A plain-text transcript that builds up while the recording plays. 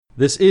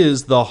This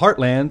is the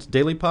Heartland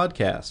Daily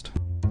Podcast.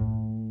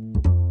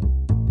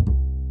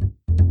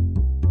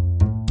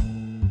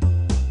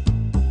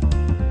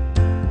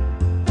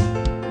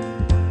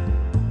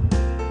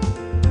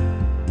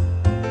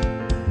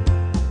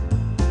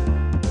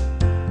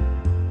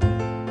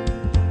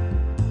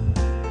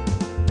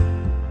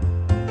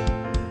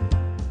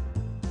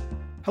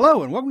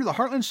 Hello, and welcome to the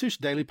Heartland Institute's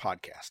Daily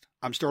Podcast.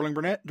 I'm Sterling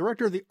Burnett,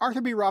 Director of the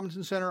Arthur B.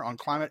 Robinson Center on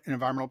Climate and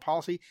Environmental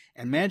Policy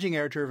and Managing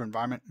Editor of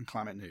Environment and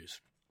Climate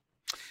News.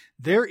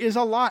 There is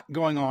a lot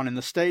going on in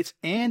the states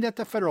and at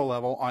the federal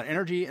level on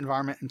energy,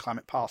 environment, and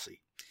climate policy.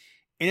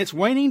 In its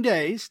waning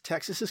days,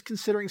 Texas is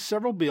considering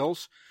several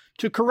bills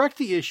to correct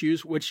the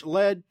issues which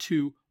led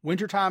to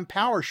wintertime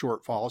power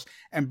shortfalls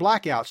and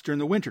blackouts during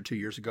the winter 2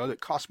 years ago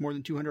that cost more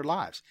than 200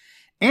 lives.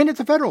 And at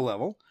the federal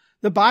level,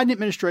 the Biden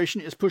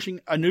administration is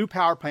pushing a new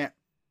power plant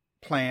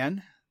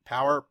plan,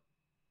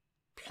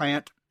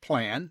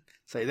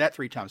 say that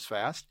 3 times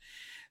fast,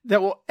 that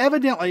will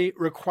evidently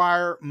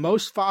require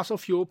most fossil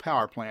fuel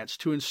power plants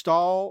to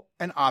install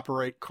and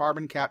operate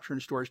carbon capture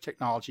and storage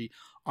technology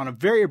on a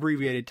very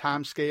abbreviated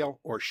timescale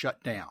or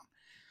shut down.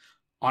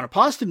 On a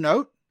positive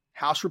note,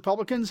 House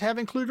Republicans have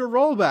included a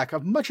rollback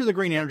of much of the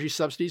green energy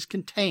subsidies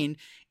contained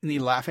in the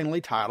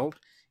laughingly titled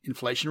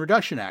Inflation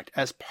Reduction Act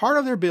as part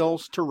of their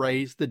bills to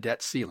raise the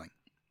debt ceiling.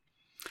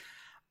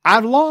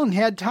 I've long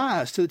had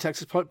ties to the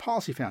Texas Public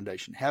Policy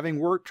Foundation, having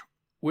worked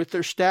with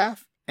their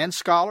staff and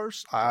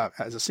scholars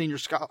as a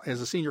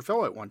senior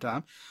fellow at one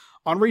time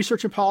on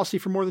research and policy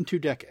for more than 2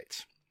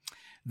 decades.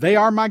 They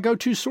are my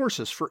go-to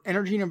sources for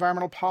energy and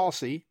environmental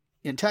policy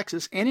in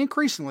Texas and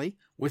increasingly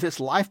with its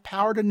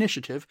life-powered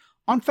initiative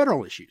on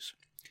federal issues.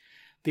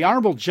 The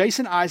Honorable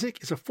Jason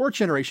Isaac is a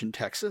 4th-generation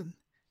Texan.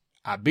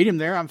 I beat him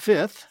there. I'm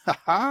 5th.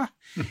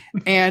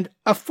 And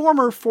a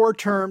former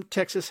 4-term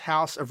Texas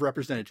House of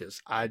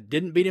Representatives. I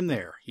didn't beat him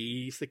there.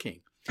 He's the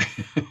king.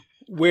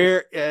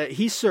 Where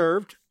he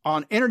served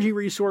on energy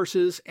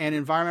resources and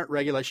environment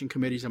regulation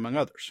committees, among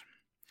others.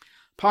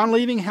 Upon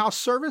leaving House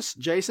service,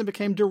 Jason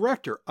became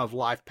director of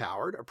Life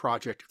Powered, a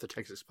project of the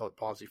Texas Public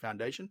Policy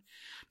Foundation.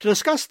 To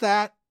discuss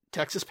that,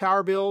 Texas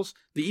power bills,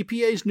 the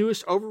EPA's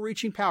newest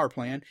overreaching power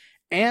plan,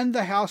 and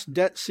the House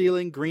debt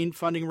ceiling green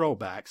funding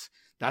rollbacks.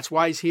 That's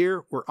why he's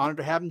here. We're honored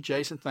to have him.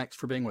 Jason, thanks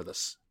for being with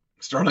us.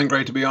 Sterling,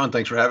 great to be on.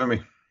 Thanks for having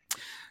me.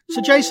 So,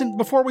 Jason,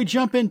 before we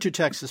jump into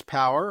Texas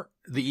Power,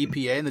 the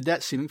EPA, and the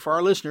debt ceiling, for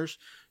our listeners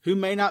who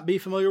may not be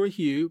familiar with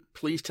you,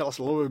 please tell us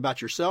a little bit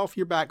about yourself,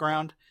 your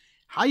background,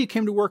 how you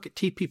came to work at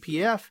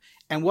TPPF,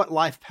 and what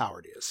Life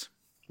Powered is.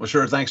 Well,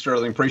 sure. Thanks,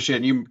 Sterling.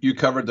 Appreciate it. You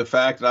covered the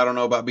fact that I don't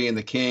know about being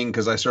the king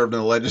because I served in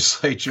the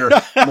legislature,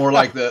 more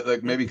like the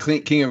maybe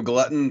king of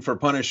glutton for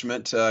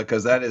punishment,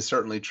 because that is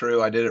certainly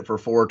true. I did it for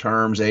 4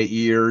 terms, 8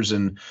 years,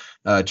 and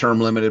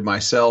term limited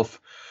myself.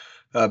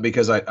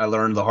 Because I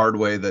learned the hard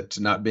way that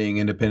not being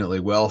independently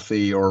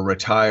wealthy or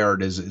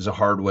retired is a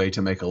hard way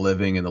to make a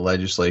living in the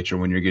legislature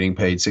when you're getting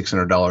paid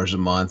 $600 a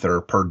month or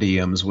per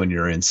diems when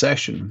you're in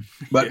session.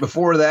 But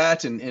before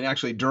that, and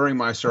actually during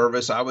my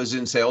service, I was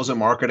in sales and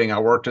marketing. I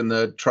worked in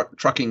the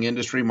trucking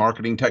industry,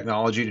 marketing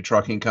technology to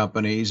trucking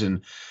companies,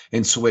 and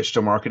switched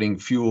to marketing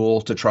fuel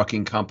to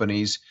trucking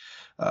companies.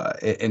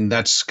 And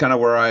that's kind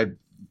of where I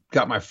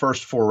got my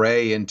first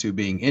foray into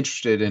being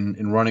interested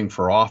in running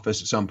for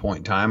office at some point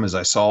in time, as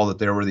I saw that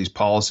there were these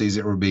policies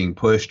that were being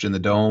pushed in the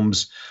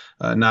domes,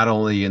 not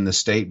only in the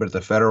state, but at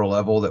the federal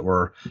level, that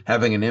were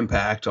having an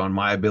impact on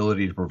my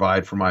ability to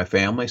provide for my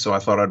family. So I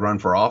thought I'd run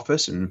for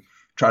office and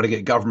try to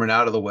get government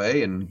out of the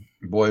way. And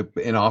boy,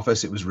 in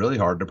office, it was really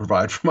hard to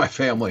provide for my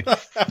family.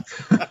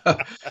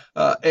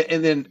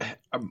 And then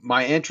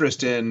my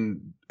interest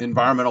in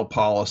environmental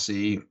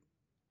policy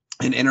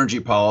and energy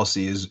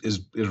policy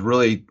is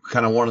really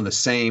kind of one of the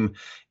same,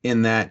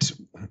 in that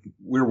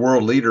we're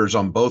world leaders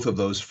on both of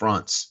those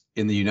fronts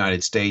in the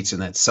United States.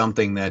 And that's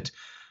something that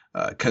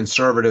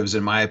conservatives,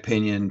 in my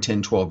opinion,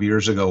 10, 12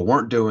 years ago,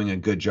 weren't doing a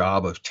good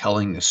job of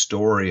telling the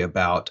story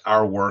about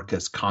our work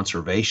as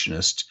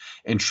conservationists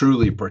and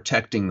truly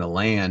protecting the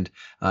land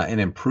and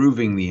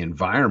improving the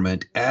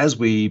environment as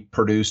we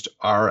produced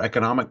our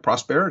economic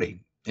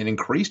prosperity and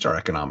increased our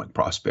economic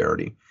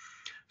prosperity.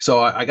 So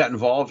I got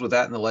involved with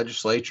that in the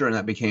legislature, and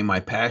that became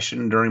my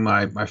passion during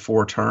my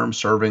 4 terms,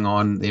 serving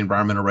on the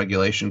Environmental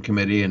Regulation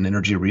Committee and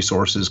Energy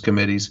Resources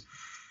Committees.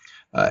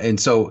 And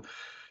so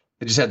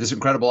I just had this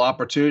incredible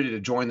opportunity to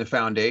join the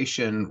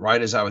foundation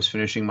right as I was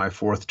finishing my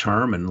 4th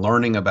term and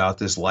learning about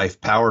this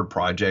Life Powered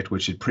project,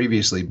 which had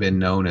previously been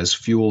known as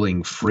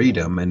Fueling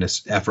Freedom, and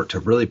this effort to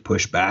really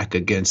push back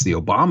against the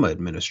Obama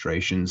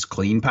administration's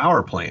Clean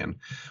Power Plan,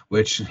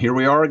 which here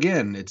we are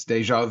again. It's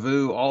deja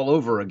vu all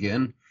over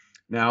again.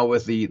 Now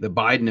with the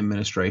Biden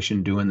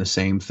administration doing the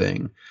same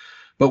thing.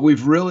 But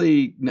we've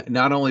really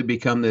not only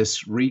become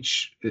this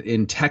reach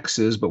in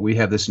Texas, but we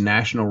have this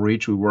national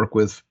reach. We work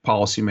with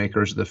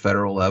policymakers at the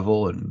federal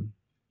level, and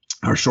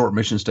our short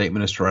mission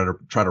statement is try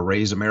to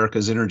raise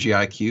America's energy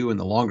IQ, and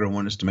the longer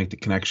one is to make the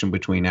connection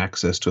between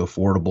access to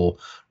affordable,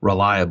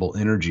 reliable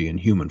energy and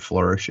human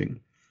flourishing.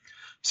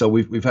 So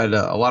we've had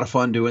a lot of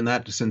fun doing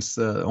that since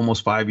the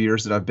almost 5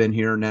 years that I've been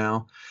here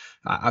now.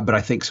 But I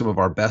think some of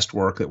our best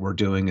work that we're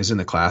doing is in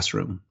the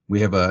classroom.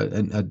 We have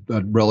a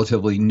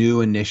relatively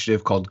new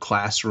initiative called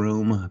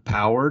Classroom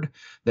Powered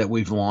that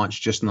we've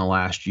launched just in the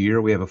last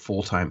year. We have a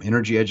full-time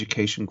energy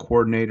education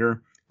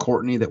coordinator,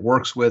 Courtney, that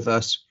works with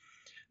us,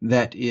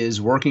 that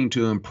is working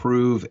to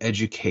improve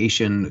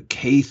education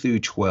K through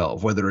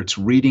 12, whether it's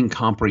reading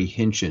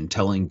comprehension,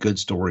 telling good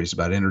stories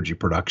about energy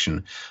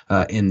production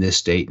in this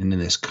state and in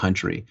this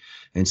country.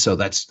 And so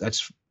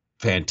that's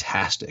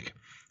fantastic.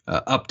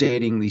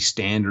 Updating the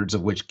standards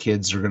of which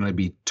kids are going to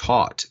be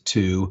taught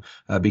to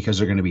because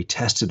they're going to be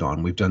tested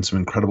on. We've done some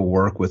incredible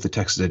work with the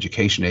Texas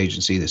Education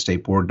Agency, the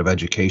State Board of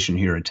Education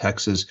here in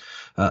Texas,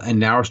 and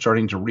now we're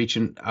starting to reach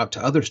out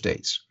to other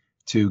states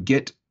to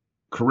get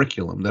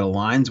curriculum that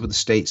aligns with the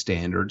state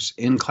standards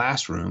in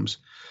classrooms.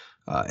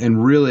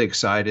 And really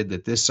excited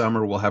that this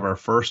summer we'll have our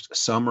first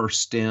Summer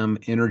STEM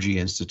Energy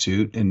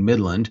Institute in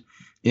Midland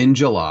in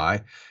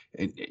July.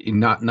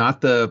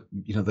 Not the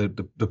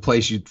the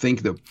place you'd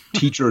think the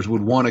teachers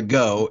would want to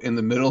go in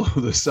the middle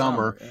of the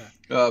summer,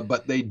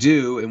 but they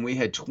do. And we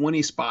had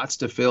 20 spots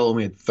to fill, and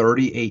we had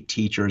 38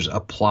 teachers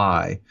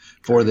apply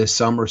for this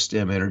Summer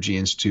STEM Energy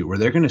Institute, where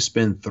they're going to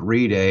spend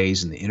 3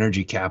 days in the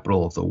energy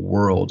capital of the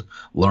world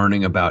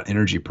learning about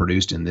energy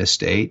produced in this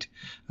state,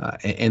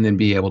 and then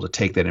be able to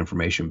take that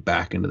information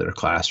back into their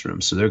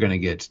classrooms. So they're going to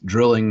get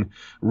drilling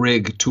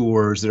rig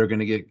tours. They're going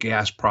to get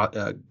gas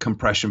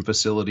compression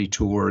facility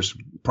tours,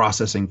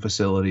 processing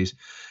facilities,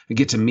 and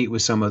get to meet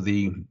with some of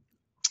the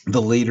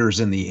leaders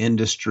in the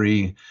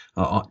industry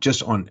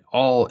just on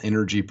all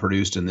energy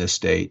produced in this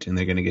state. And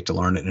they're going to get to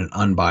learn it in an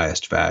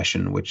unbiased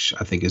fashion, which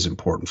I think is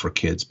important for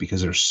kids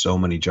because there's so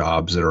many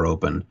jobs that are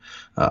open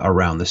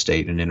around the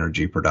state in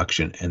energy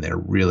production, and they're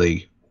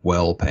really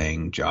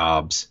well-paying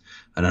jobs.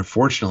 And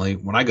unfortunately,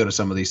 when I go to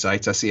some of these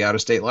sites, I see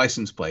out-of-state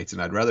license plates,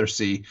 and I'd rather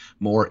see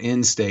more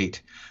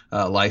in-state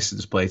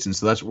license plates. And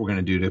so that's what we're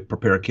going to do to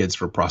prepare kids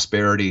for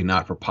prosperity,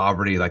 not for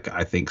poverty, like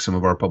I think some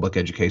of our public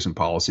education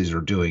policies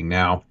are doing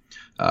now.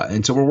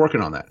 And so we're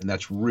working on that, and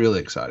that's really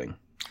exciting.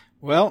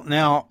 Well,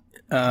 now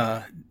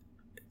I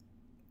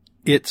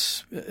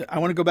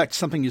want to go back to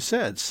something you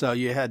said. So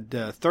you had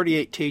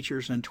 38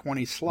 teachers and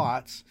 20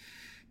 slots.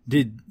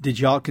 Did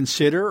y'all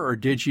consider, or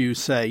did you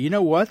say, you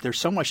know what, there's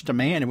so much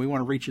demand and we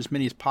want to reach as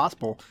many as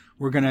possible,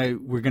 we're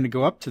gonna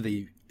go up to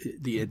the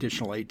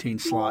additional 18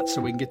 slots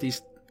so we can get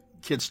these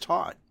kids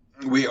taught?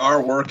 We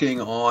are working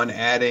on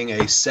adding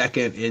a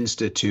second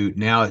institute.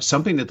 Now, it's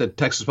something that the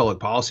Texas Public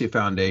Policy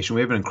Foundation,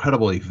 we have an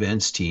incredible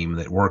events team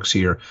that works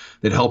here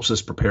that helps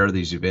us prepare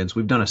these events.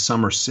 We've done a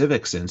Summer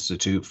Civics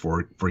Institute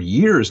for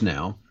years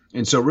now.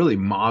 And so really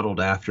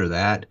modeled after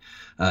that.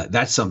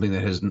 That's something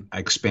that has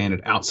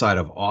expanded outside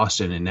of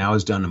Austin and now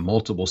is done in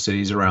multiple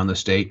cities around the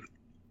state.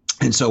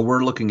 And so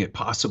we're looking at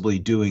possibly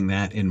doing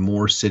that in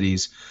more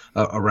cities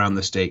around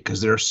the state,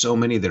 because there are so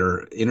many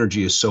that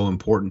energy is so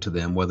important to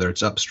them, whether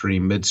it's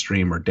upstream,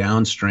 midstream, or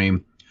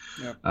downstream.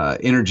 Yep.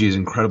 Energy is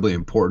incredibly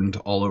important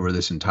all over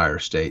this entire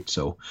state.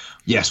 So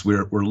yes,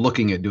 we're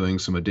looking at doing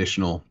some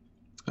additional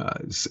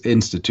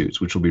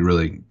institutes, which will be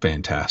really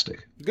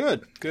fantastic.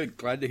 Good.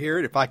 Glad to hear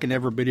it. If I can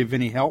ever be of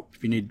any help,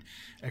 if you need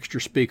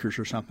extra speakers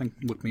or something,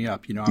 look me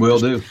up.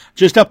 I'm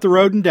just up the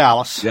road in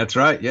Dallas. That's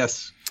right.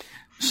 Yes.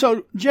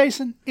 So,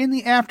 Jason, in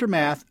the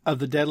aftermath of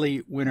the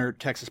deadly winter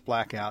Texas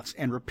blackouts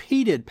and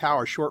repeated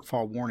power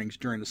shortfall warnings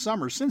during the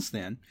summer since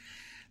then,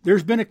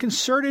 there's been a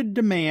concerted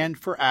demand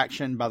for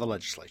action by the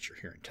legislature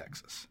here in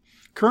Texas.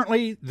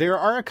 Currently, there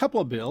are a couple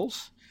of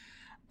bills.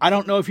 I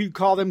don't know if you'd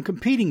call them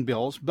competing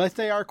bills, but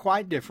they are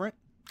quite different.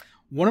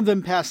 One of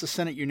them passed the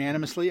Senate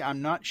unanimously.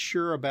 I'm not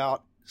sure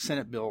about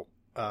Senate Bill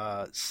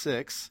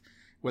 6,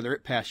 whether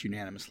it passed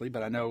unanimously,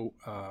 but I know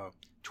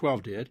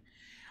 12 did.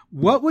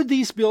 What would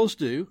these bills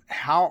do?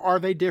 How are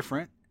they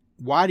different?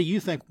 Why do you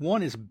think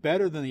one is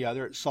better than the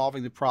other at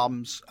solving the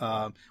problems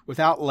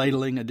without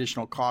ladling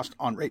additional cost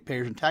on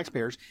ratepayers and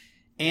taxpayers?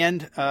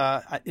 And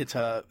it's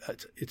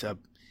a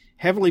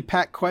heavily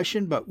packed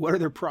question, but what are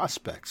their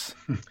prospects?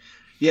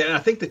 Yeah, and I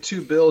think the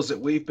two bills that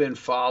we've been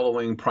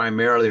following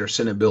primarily are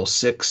Senate Bill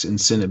 6 and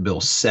Senate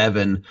Bill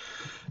 7.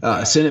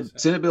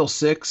 Senate Bill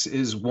 6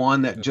 is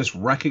one that just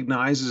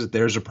recognizes that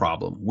there's a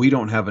problem. We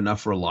don't have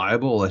enough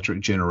reliable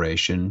electric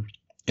generation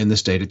in the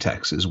state of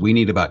Texas. We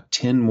need about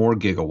 10 more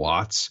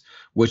gigawatts,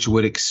 which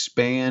would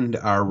expand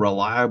our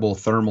reliable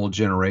thermal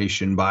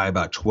generation by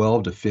about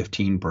 12 to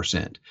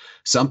 15%,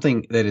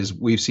 something that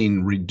we've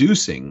seen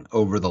reducing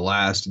over the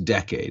last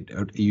decade.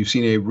 You've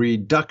seen a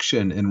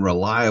reduction in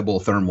reliable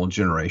thermal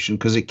generation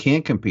because it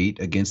can't compete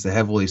against the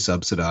heavily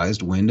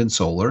subsidized wind and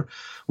solar,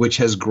 which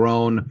has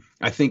grown.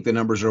 I think the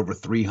numbers are over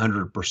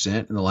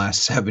 300% in the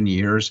last 7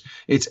 years.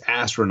 It's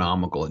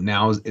astronomical. It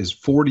now is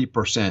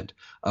 40%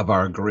 of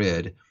our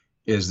grid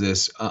is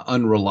this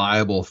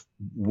unreliable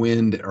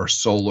wind or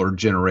solar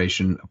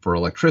generation for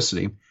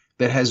electricity.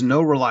 that has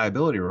no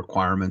reliability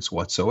requirements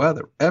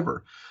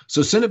whatsoever.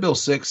 So Senate Bill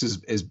 6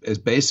 is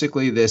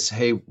basically this,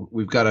 hey,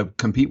 we've got to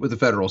compete with the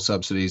federal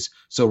subsidies,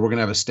 so we're going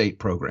to have a state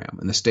program.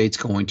 And the state's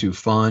going to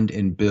fund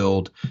and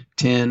build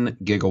 10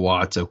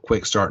 gigawatts of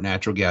quick start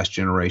natural gas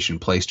generation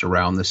placed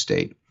around the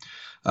state.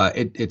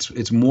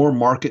 It's more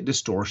market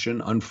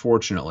distortion,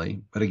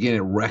 unfortunately. But again,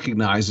 it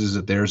recognizes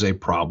that there's a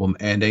problem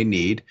and a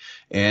need,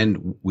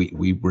 and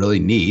we really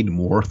need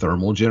more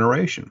thermal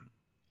generation.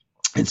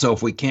 And so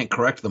if we can't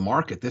correct the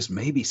market, this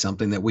may be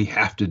something that we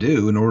have to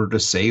do in order to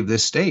save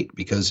this state,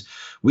 because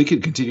we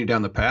could continue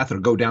down the path or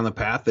go down the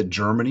path that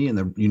Germany and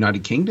the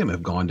United Kingdom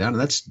have gone down,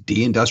 and that's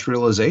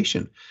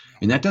deindustrialization.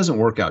 And that doesn't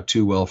work out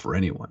too well for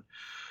anyone.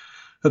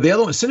 The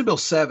other one, Senate Bill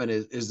 7,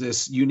 is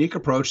this unique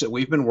approach that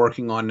we've been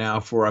working on now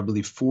for, I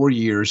believe, 4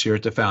 years here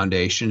at the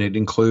foundation. It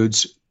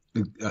includes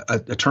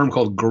a term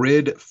called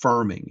grid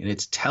firming, and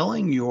it's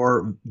telling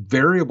your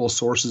variable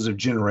sources of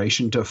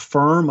generation to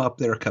firm up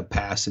their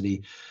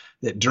capacity,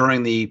 that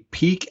during the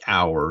peak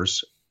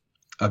hours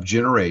of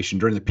generation,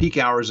 during the peak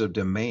hours of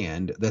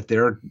demand, that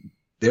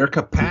their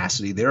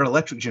capacity, their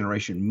electric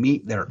generation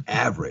meet their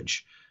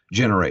average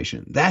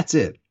generation. That's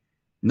it.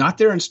 Not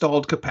their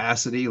installed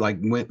capacity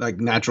like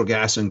natural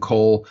gas and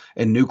coal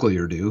and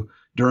nuclear do.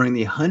 During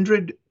the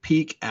 100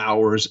 peak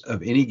hours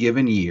of any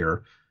given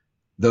year,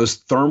 those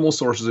thermal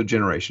sources of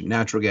generation,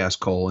 natural gas,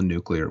 coal, and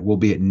nuclear, will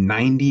be at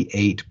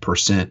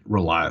 98%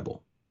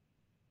 reliable.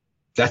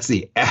 That's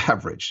the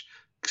average.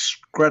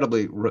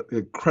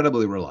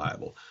 Incredibly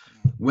reliable.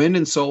 Wind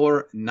and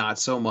solar, not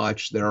so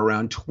much. They're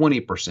around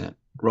 20%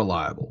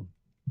 reliable.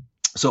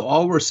 So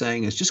all we're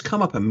saying is just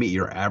come up and meet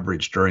your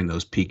average during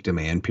those peak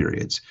demand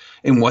periods.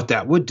 And what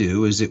that would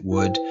do is it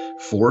would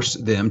force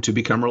them to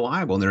become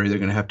reliable. And they're either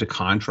going to have to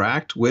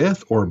contract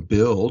with or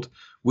build,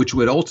 which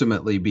would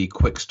ultimately be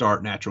quick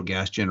start natural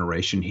gas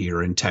generation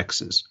here in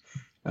Texas,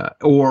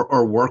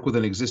 or work with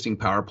an existing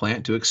power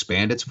plant to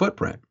expand its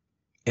footprint.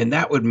 And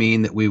that would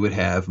mean that we would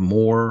have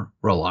more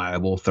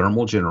reliable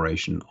thermal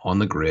generation on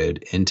the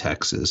grid in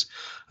Texas.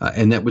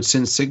 And that would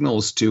send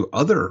signals to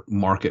other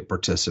market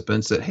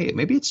participants that, hey,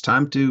 maybe it's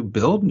time to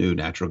build new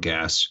natural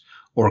gas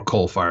or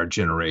coal-fired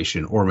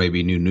generation or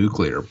maybe new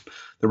nuclear.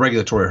 The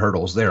regulatory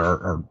hurdles there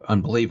are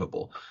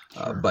unbelievable.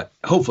 Sure. But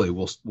hopefully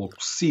we'll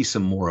see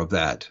some more of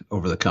that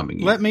over the coming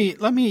year. Let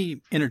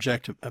me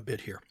interject a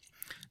bit here.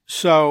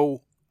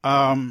 So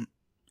I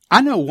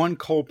know one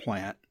coal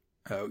plant,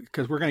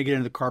 because we're going to get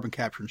into the carbon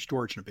capture and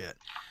storage in a bit,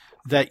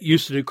 that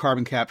used to do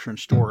carbon capture and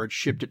storage,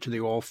 shipped it to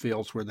the oil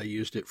fields where they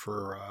used it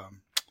for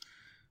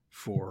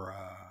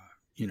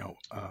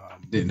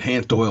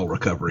enhanced oil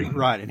recovery.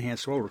 Right,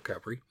 enhanced oil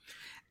recovery.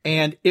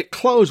 And it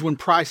closed when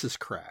prices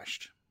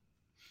crashed.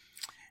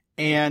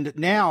 And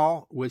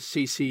now with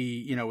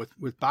CC,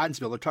 with Biden's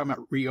bill, they're talking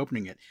about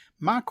reopening it.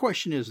 My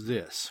question is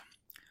this.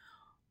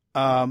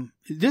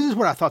 This is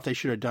what I thought they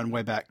should have done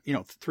way back, 3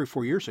 or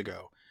 4 years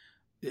ago.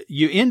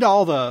 You end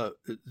all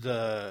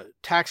the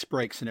tax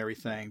breaks and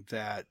everything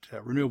that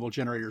renewable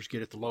generators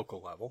get at the local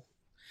level,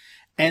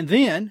 and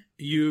then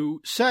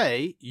you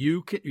say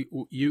you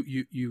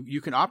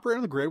can operate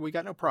on the grid. We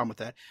got no problem with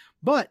that,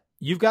 but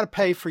you've got to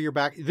pay for your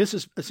back. This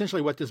is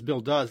essentially what this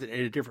bill does in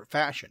a different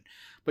fashion.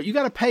 But you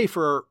got to pay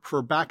for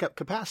backup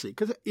capacity,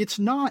 because it's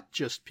not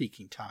just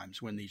peaking times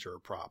when these are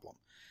a problem.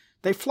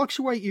 They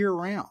fluctuate year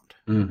round,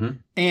 mm-hmm.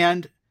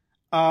 And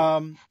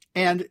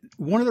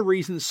one of the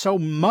reasons so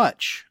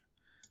much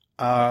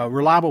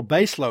reliable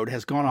baseload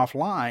has gone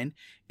offline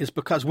is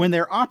because when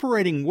they're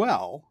operating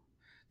well,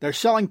 they're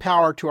selling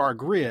power to our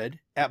grid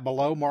at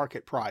below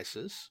market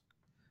prices,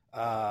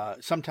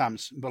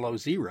 sometimes below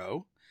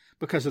zero,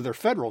 because of their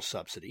federal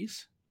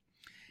subsidies,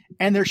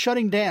 and they're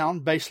shutting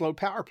down baseload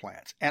power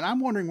plants. And I'm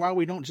wondering why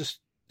we don't just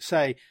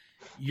say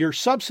your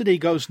subsidy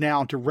goes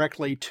now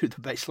directly to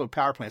the baseload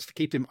power plants to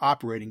keep them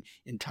operating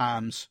in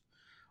times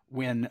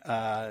when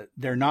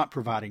they're not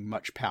providing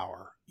much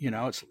power.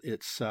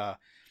 It's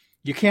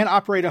you can't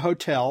operate a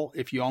hotel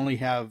if you're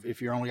only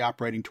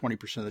operating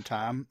 20% of the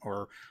time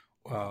or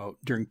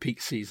during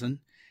peak season,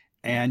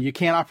 and you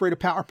can't operate a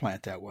power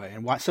plant that way.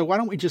 And why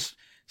don't we just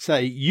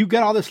say, you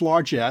got all this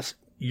largesse,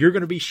 you're going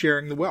to be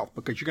sharing the wealth,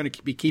 because you're going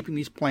to be keeping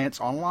these plants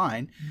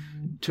online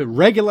to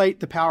regulate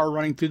the power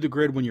running through the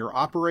grid when you're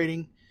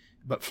operating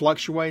but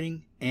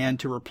fluctuating, and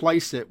to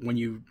replace it when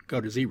you go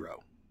to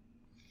zero.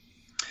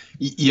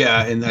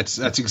 Yeah, and that's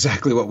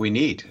exactly what we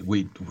need.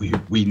 We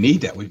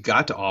need that. We've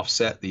got to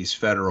offset these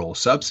federal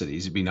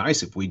subsidies. It'd be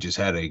nice if we just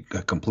had a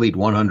complete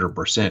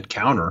 100%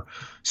 counter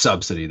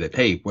subsidy that,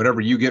 hey,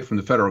 whatever you get from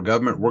the federal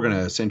government, we're going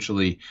to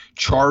essentially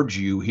charge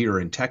you here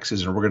in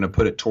Texas, and we're going to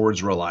put it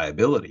towards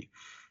reliability.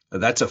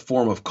 That's a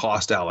form of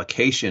cost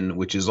allocation,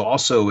 which is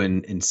also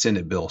in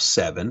Senate Bill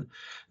 7,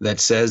 that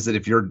says that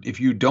if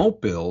you don't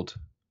build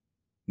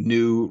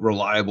new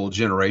reliable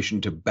generation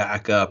to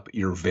back up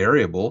your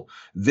variable,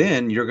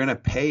 then you're going to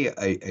pay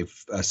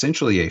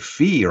essentially a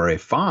fee or a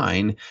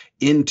fine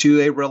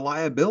into a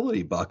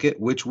reliability bucket,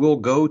 which will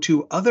go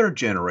to other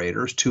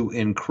generators to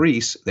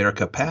increase their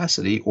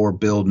capacity or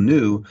build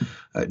new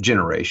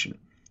generation.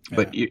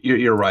 But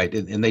you're right,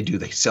 and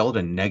they sell it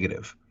in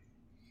negative.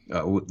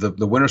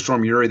 The winter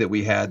storm Uri that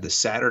we had the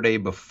Saturday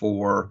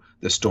before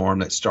the storm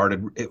that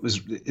started,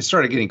 it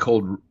started getting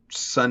cold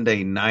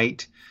Sunday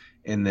night,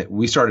 and that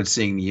we started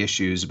seeing the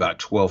issues about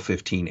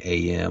 12:15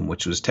 a.m.,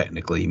 which was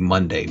technically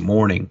Monday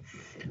morning.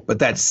 But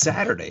that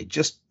Saturday,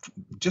 just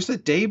a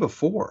day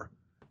before,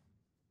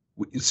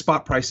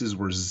 spot prices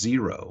were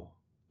zero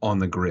on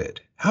the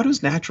grid. How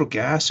does natural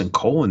gas and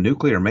coal and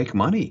nuclear make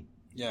money?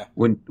 Yeah.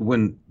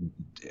 When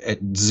at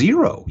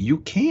zero, you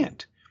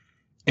can't.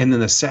 And then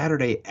the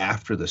Saturday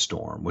after the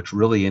storm, which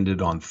really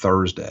ended on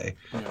Thursday,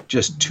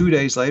 just 2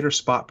 days later,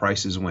 spot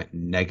prices went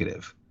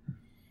negative.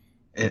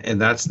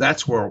 And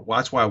that's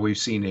why we've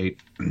seen a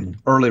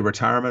early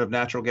retirement of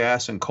natural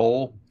gas and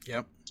coal.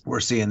 Yep. We're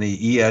seeing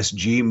the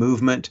ESG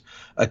movement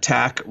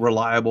attack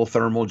reliable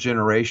thermal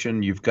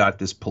generation. You've got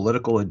this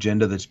political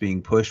agenda that's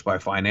being pushed by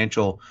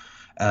financial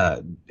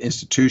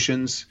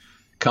institutions,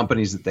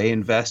 companies that they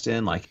invest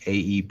in, like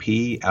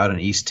AEP out in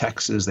East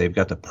Texas. They've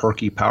got the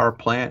Perky power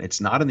plant. It's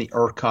not in the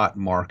ERCOT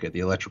market, the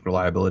Electric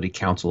Reliability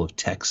Council of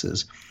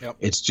Texas. Yep.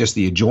 It's just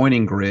the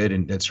adjoining grid,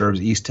 and that serves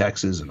East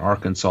Texas and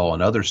Arkansas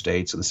and other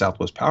states of the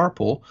Southwest Power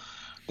Pool.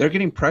 They're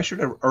getting pressure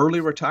to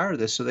early retire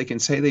this so they can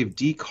say they've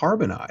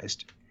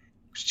decarbonized.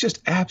 It's just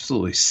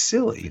absolutely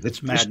silly.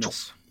 That's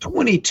madness.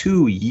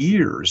 22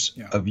 years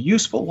of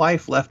useful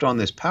life left on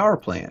this power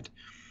plant.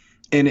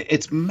 And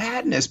it's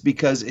madness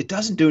because it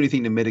doesn't do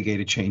anything to mitigate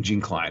a changing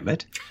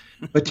climate.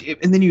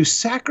 And then you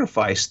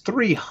sacrifice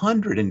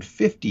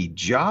 350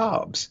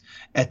 jobs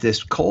at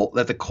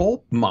the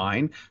coal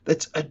mine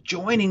that's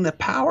adjoining the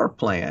power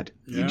plant.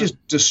 Yeah. You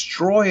just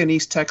destroy an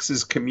East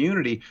Texas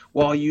community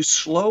while you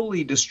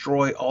slowly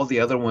destroy all the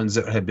other ones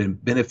that have been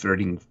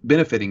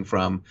benefiting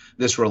from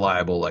this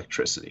reliable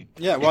electricity.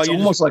 Yeah, well, it's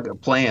almost like a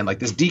plan. Like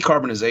this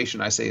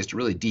decarbonization, I say, is to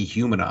really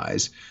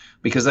dehumanize,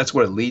 because that's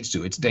what it leads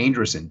to. It's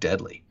dangerous and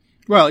deadly.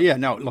 Well, yeah,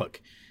 no, look,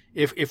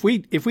 if we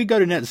go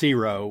to net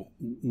zero,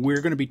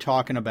 we're going to be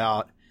talking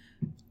about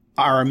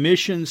our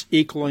emissions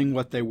equaling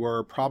what they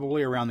were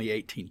probably around the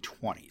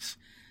 1820s.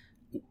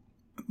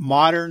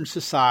 Modern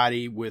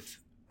society with,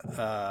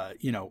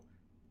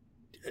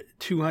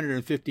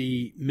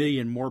 250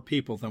 million more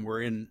people than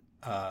were in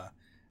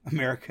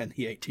America in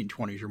the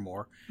 1820s or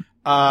more.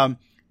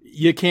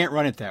 You can't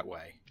run it that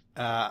way.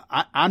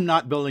 I'm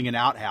not building an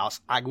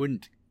outhouse. I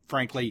wouldn't,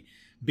 frankly,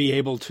 be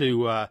able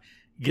to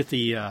get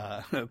the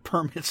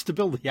permits to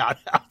build the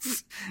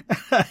outhouse.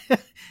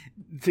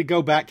 To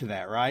go back to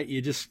that, right?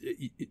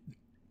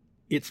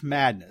 It's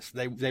madness.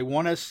 They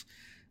want us.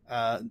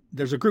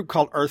 There's a group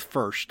called Earth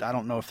First. I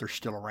don't know if they're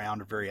still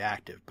around or very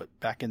active, but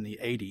back in the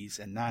 80s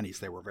and 90s,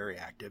 they were very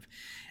active.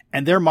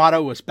 And their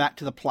motto was back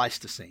to the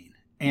Pleistocene.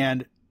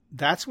 And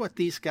that's what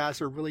these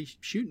guys are really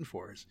shooting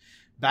for, is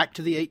back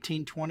to the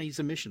 1820s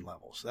emission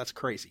levels. That's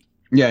crazy.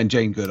 Yeah, and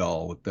Jane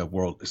Goodall, with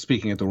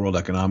speaking at the World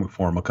Economic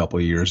Forum a couple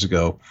of years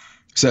ago,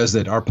 says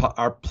that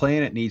our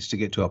planet needs to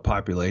get to a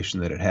population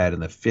that it had in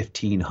the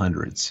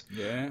 1500s,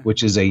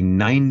 which is a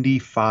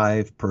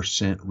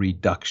 95%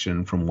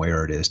 reduction from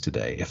where it is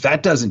today. If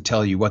that doesn't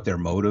tell you what their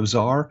motives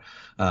are,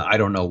 I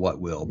don't know what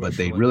will. But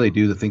they really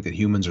do think that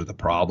humans are the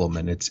problem,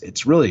 and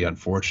it's really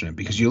unfortunate,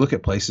 because you look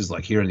at places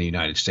like here in the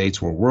United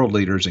States, we're world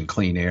leaders in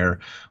clean air.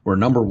 We're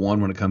number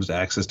one when it comes to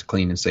access to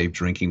clean and safe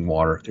drinking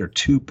water. There are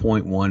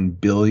 2.1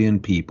 billion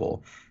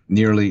people,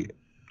 nearly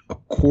a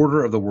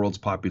quarter of the world's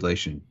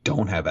population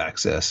don't have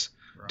access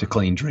to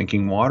clean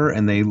drinking water,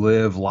 and they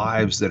live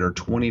lives that are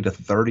 20 to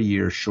 30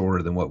 years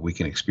shorter than what we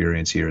can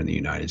experience here in the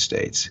United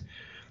States.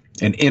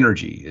 And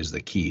energy is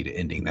the key to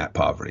ending that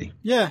poverty.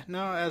 Yeah,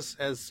 no, as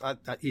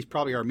he's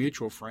probably our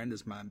mutual friend,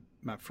 as my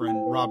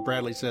friend Rob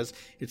Bradley says,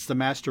 it's the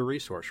master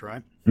resource,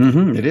 right?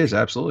 Mm-hmm, it is,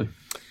 absolutely.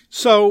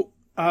 So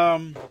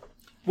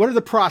what are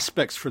the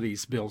prospects for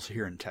these bills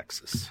here in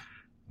Texas?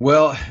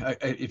 Well,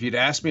 if you'd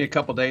asked me a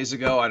couple days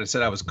ago, I'd have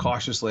said I was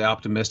cautiously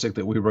optimistic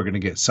that we were going to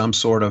get some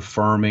sort of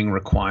firming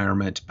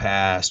requirement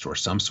passed or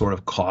some sort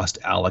of cost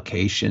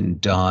allocation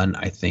done.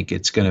 I think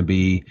it's going to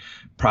be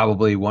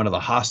probably one of the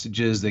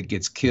hostages that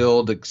gets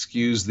killed,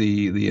 excuse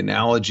the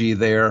analogy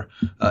there,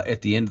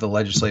 at the end of the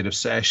legislative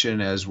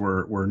session, as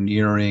we're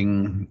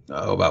nearing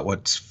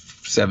about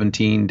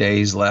 17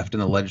 days left in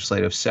the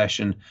legislative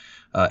session,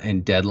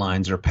 and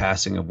deadlines are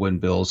passing of when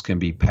bills can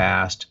be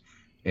passed.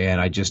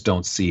 And I just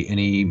don't see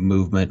any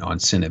movement on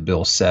Senate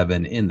Bill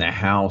 7 in the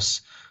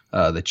House.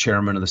 The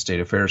chairman of the State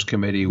Affairs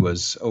Committee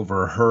was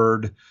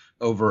overheard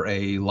over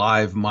a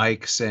live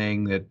mic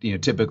saying that,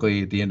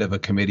 typically at the end of a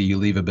committee, you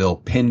leave a bill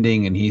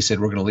pending. And he said,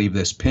 we're going to leave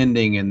this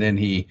pending. And then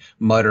he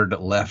muttered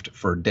left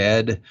for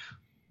dead.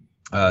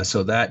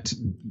 So that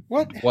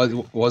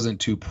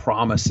wasn't too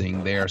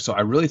promising there. So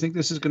I really think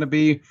this is going to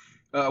be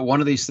one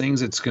of these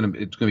things. It's going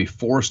to be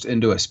forced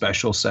into a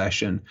special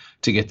session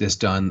to get this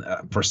done.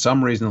 For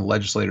some reason, the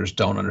legislators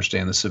don't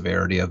understand the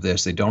severity of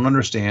this. They don't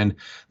understand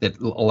that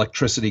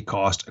electricity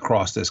costs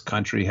across this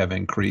country have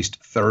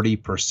increased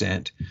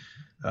 15%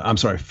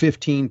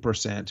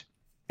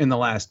 in the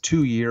last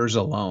 2 years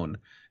alone.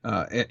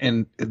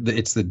 And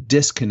it's the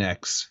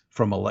disconnects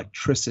from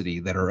electricity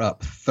that are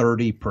up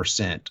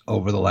 30%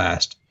 over the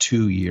last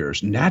 2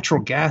 years.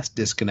 Natural gas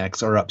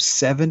disconnects are up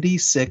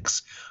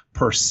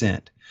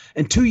 76%.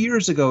 And 2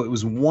 years ago, it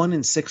was 1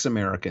 in 6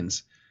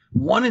 Americans.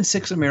 1 in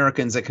 6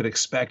 Americans that could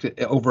expect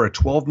over a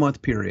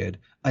 12-month period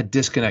a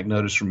disconnect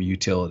notice from a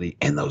utility.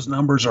 And those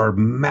numbers are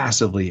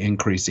massively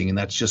increasing. And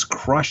that's just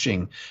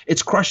crushing.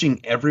 It's crushing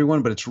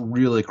everyone, but it's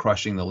really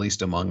crushing the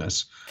least among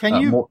us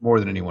more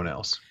than anyone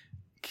else.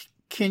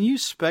 Can you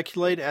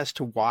speculate as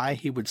to why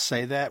he would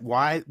say that?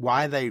 Why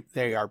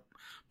they are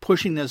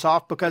pushing this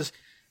off? Because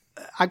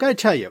I got to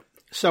tell you,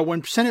 so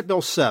when Senate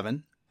Bill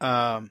 7,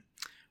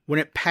 when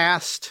it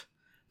passed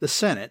the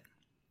Senate,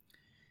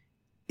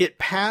 it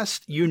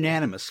passed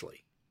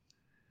unanimously.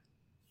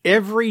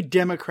 Every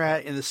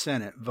Democrat in the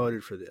Senate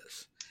voted for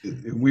this.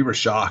 We were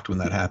shocked when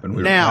that happened.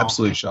 We were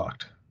absolutely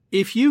shocked.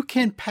 If you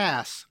can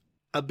pass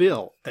a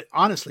bill,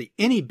 honestly,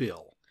 any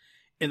bill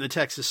in the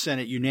Texas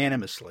Senate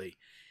unanimously,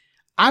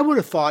 I would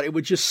have thought it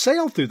would just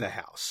sail through the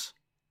House.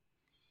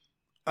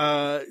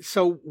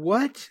 So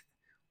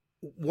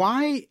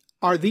why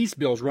are these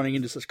bills running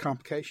into such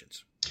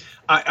complications?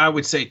 I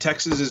would say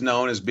Texas is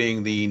known as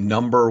being the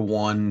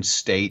 #1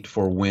 state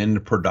for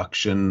wind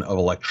production of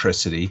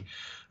electricity.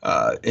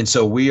 And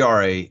so we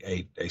are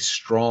a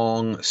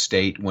strong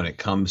state when it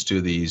comes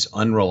to these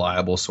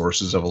unreliable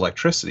sources of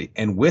electricity.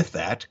 And with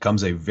that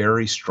comes a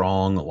very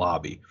strong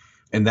lobby.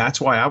 And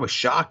that's why I was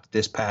shocked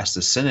this passed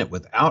the Senate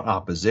without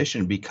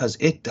opposition, because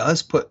it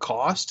does put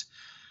cost.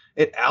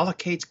 It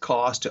allocates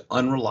cost to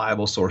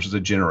unreliable sources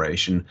of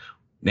generation,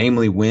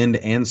 namely wind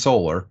and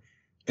solar.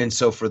 And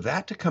so for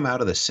that to come out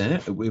of the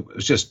Senate,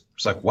 it's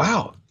like,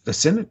 wow, the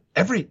Senate,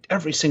 every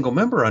single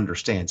member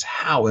understands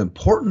how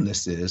important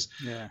this is.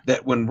 Yeah.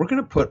 That when you're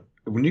going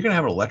to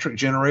have an electric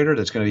generator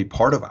that's going to be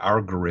part of our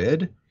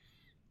grid,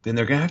 then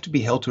they're going to have to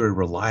be held to a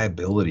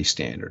reliability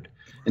standard.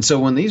 And so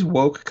when these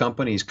woke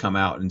companies come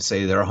out and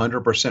say they're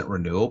 100%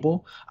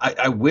 renewable,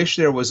 I wish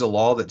there was a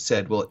law that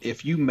said, well,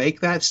 if you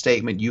make that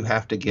statement, you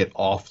have to get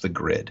off the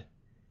grid.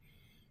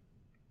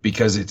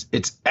 Because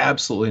it's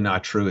absolutely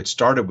not true. It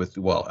started with,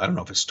 well, I don't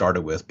know if it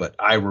started with, but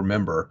I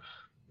remember,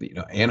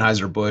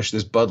 Anheuser-Busch,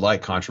 this Bud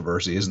Light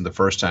controversy isn't the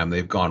first time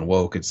they've gone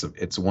woke. It's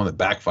the one that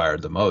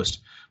backfired the most.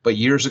 But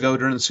years ago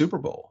during the Super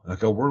Bowl,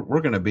 like,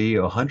 we're going to be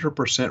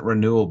 100%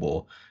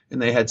 renewable,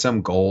 and they had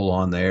some goal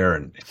on there,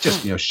 and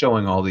just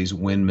showing all these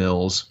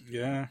windmills.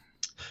 Yeah,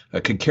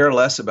 could care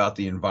less about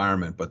the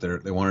environment, but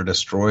they want to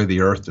destroy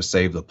the earth to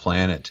save the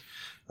planet.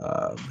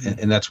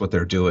 And that's what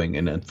they're doing.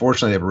 And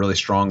unfortunately, they have a really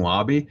strong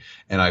lobby.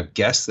 And I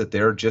guess that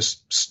they're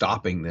just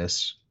stopping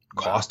this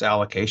cost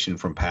allocation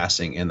from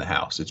passing in the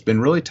House. It's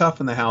been really tough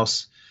in the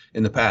House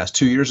in the past.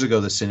 2 years ago,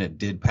 the Senate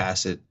did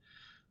pass it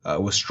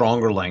with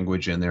stronger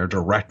language in there,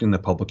 directing the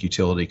Public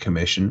Utility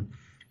Commission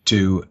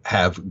to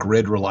have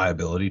grid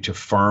reliability, to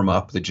firm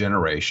up the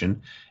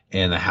generation.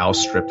 And the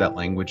House stripped that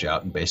language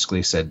out and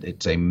basically said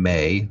it's a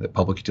may. The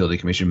Public Utility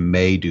Commission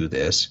may do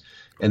this.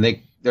 And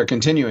they're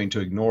continuing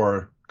to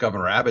ignore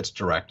Governor Abbott's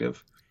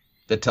directive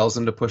that tells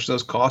them to push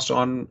those costs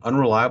on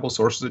unreliable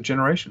sources of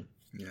generation.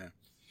 Yeah,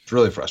 it's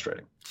really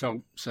frustrating.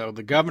 So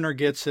the governor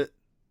gets it.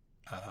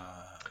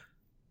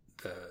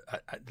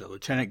 The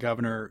lieutenant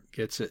governor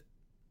gets it.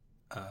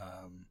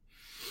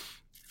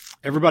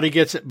 Everybody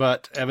gets it,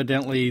 but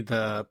evidently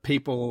the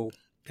people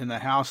in the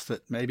House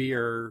that maybe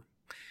are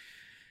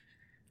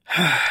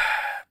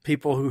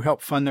people who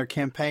help fund their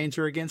campaigns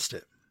are against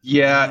it.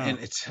 Yeah, and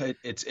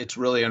it's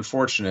really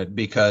unfortunate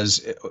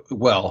because,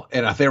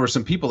 and there were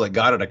some people that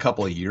got it a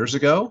couple of years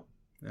ago,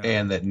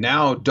 and that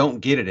now don't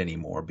get it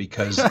anymore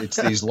because it's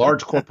these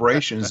large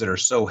corporations that are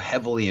so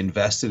heavily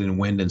invested in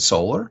wind and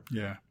solar.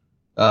 Yeah,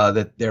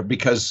 that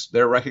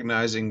they're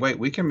recognizing, wait,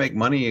 we can make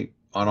money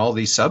on all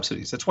these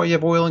subsidies. That's why you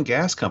have oil and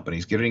gas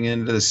companies getting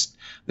into this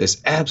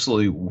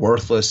absolutely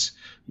worthless,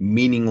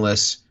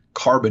 meaningless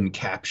carbon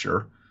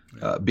capture.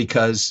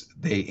 Because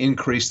they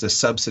increased the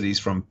subsidies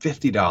from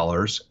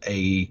 $50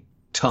 a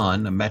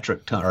ton, a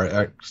metric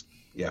ton,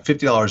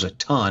 $50 a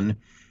ton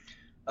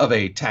of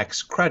a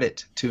tax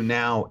credit to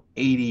now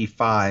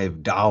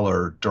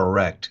 $85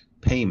 direct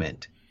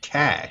payment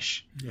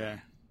cash. Yeah.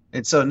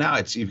 And so now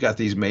you've got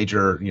these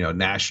major,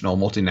 national,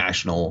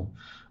 multinational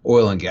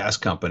oil and gas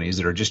companies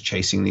that are just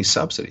chasing these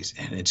subsidies.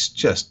 And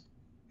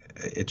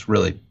it's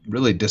really,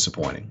 really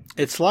disappointing.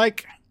 It's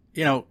like,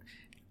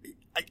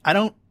 I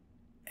don't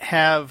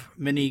have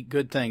many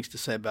good things to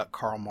say about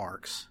Karl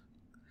Marx,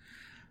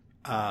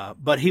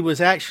 but he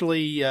was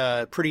actually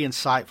pretty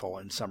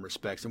insightful in some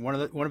respects. And one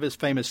of his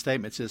famous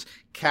statements is,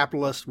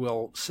 "Capitalists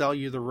will sell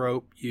you the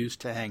rope used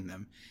to hang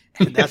them,"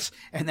 and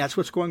that's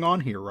what's going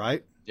on here,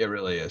 right? It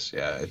really is.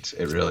 Yeah, it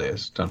really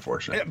is. It's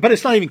unfortunate, but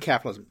it's not even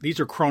capitalism. These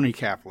are crony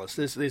capitalists.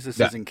 This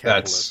isn't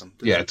capitalism.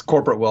 It's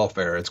corporate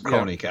welfare. It's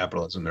crony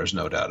capitalism. There's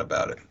no doubt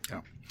about it.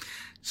 Yeah.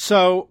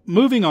 So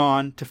moving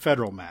on to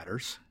federal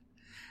matters.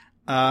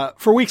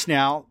 For weeks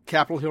now,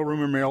 Capitol Hill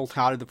rumor mill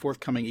touted the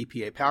forthcoming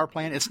EPA power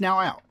plan. It's now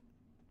out.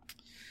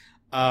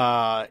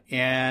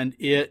 And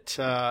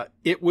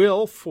it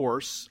will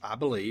force, I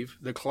believe,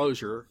 the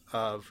closure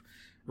of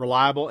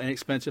reliable, and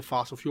inexpensive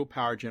fossil fuel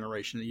power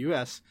generation in the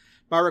U.S.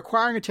 by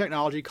requiring a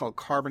technology called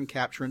carbon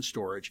capture and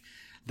storage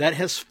that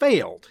has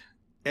failed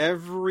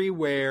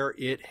everywhere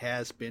it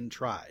has been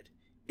tried.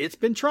 It's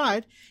been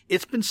tried.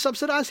 It's been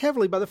subsidized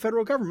heavily by the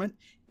federal government.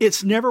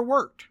 It's never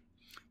worked.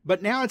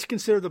 But now it's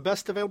considered the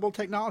best available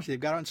technology. They've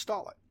got to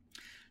install it.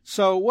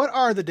 So what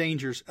are the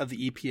dangers of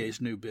the EPA's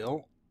new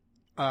bill?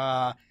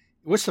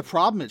 What's the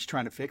problem it's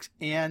trying to fix?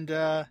 And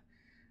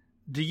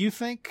do you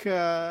think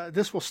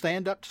this will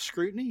stand up to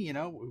scrutiny? You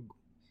know,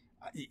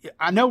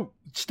 I know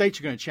states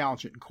are going to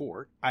challenge it in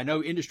court. I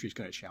know industry is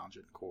going to challenge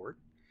it in court.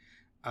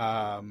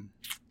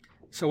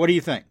 So what do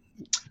you think?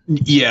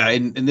 Yeah,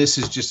 and this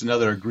is just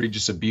another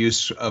egregious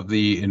abuse of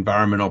the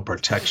Environmental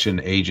Protection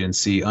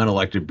Agency,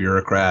 unelected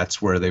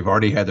bureaucrats, where they've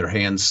already had their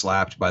hands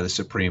slapped by the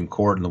Supreme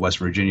Court in the West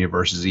Virginia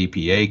versus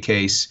EPA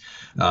case.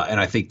 And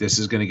I think this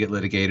is going to get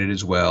litigated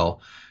as well.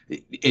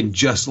 And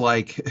just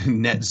like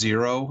net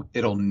zero,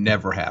 it'll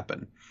never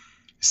happen.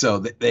 So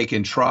they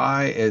can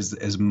try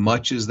as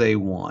much as they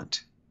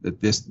want. That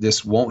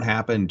this won't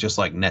happen, just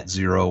like net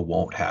zero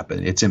won't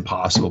happen. It's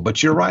impossible.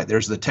 But you're right.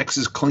 There's the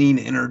Texas Clean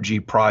Energy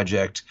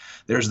Project.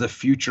 There's the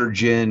Future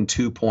Gen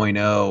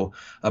 2.0.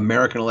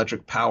 American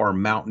Electric Power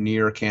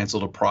Mountaineer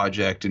canceled a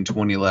project in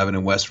 2011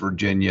 in West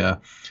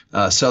Virginia.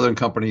 Southern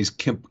Company's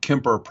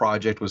Kemper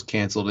project was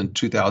canceled in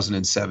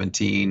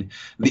 2017.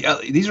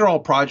 These are all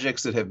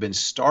projects that have been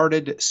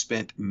started,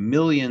 spent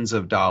millions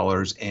of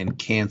dollars, and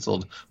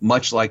canceled,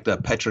 much like the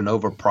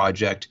Petronova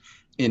project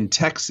in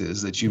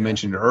Texas that you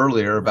mentioned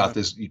earlier about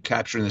this, you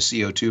capturing the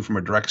CO2 from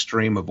a direct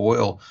stream of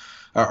oil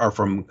or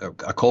from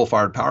a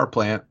coal-fired power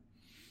plant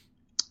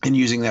and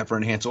using that for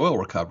enhanced oil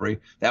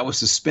recovery. That was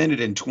suspended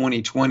in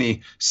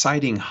 2020,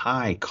 citing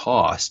high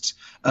costs.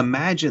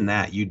 Imagine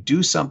that. You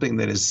do something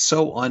that is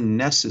so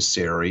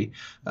unnecessary.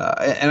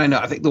 And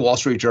I think the Wall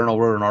Street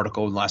Journal wrote an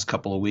article in the last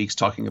couple of weeks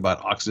talking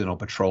about Occidental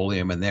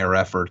Petroleum and their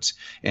efforts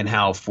and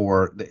how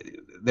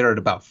they're at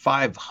about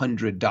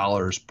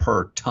 $500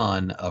 per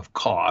ton of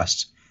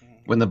cost.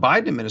 When the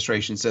Biden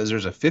administration says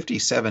there's a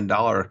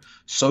 $57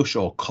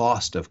 social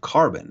cost of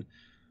carbon.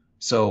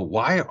 So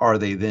why are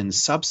they then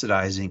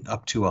subsidizing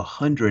up to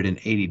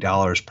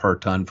 $180 per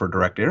ton for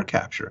direct air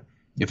capture?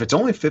 If it's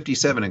only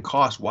 $57 in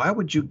cost, why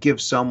would you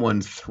give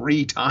someone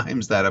 3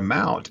 times that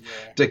amount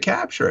to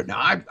capture it?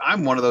 Now,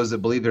 I'm one of those that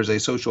believe there's a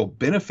social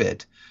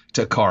benefit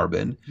to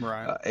carbon,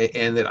 right?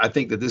 And that I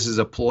think that this is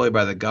a ploy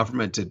by the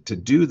government to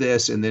do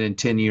this, and then in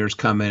 10 years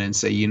come in and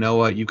say, you know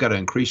what, you've got to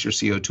increase your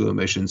CO2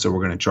 emissions, so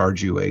we're going to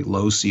charge you a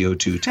low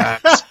CO2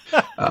 tax,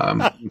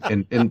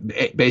 and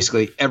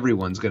basically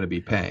everyone's going to be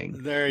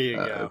paying. There you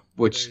go.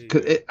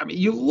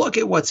 You look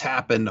at what's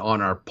happened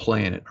on our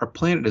planet. Our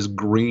planet is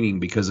greening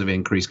because of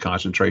increased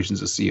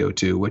concentrations of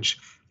CO2, which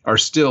are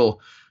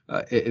still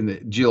in the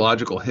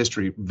geological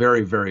history very,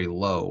 very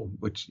low,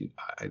 which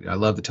I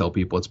love to tell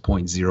people it's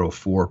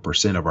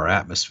 0.04% of our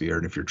atmosphere.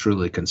 And if you're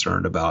truly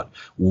concerned about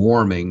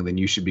warming, then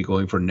you should be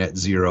going for net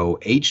zero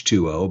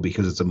H2O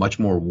because it's a much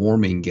more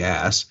warming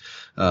gas.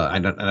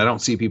 And I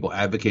don't see people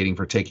advocating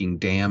for taking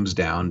dams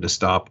down to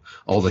stop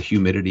all the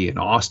humidity in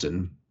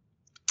Austin.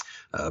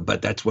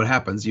 But that's what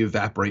happens. You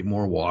evaporate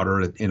more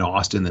water in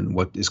Austin than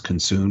what is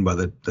consumed by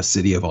the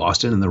city of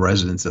Austin and the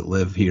residents that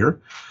live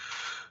here.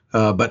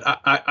 But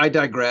I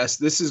digress.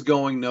 This is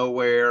going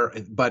nowhere.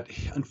 But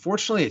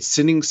unfortunately, it's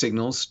sending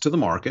signals to the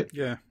market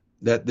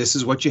that this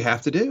is what you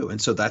have to do.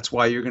 And so that's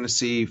why you're going to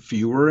see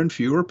fewer and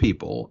fewer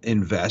people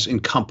invest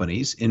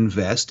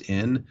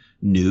in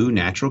new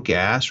natural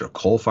gas or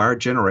coal-fired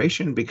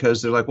generation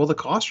because they're like, well, the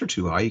costs are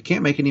too high. You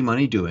can't make any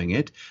money doing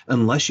it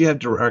unless you have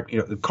direct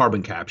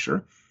carbon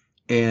capture.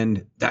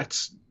 And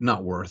that's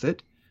not worth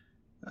it.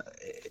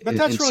 But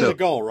that's really the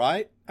goal,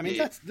 right? I mean,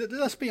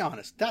 let's be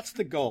honest. That's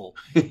the goal.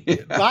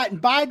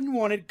 Biden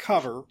wanted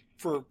cover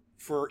for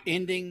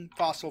ending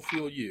fossil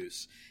fuel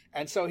use.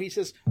 And so he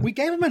says, we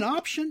gave him an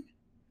option.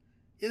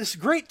 It's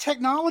great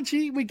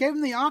technology. We gave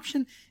them the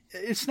option.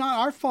 It's not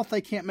our fault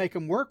they can't make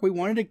them work. We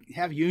wanted to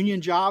have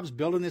union jobs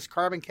building this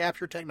carbon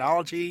capture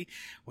technology.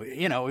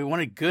 We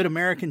wanted good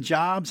American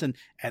jobs, and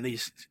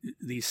these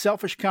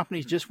selfish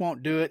companies just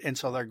won't do it, and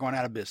so they're going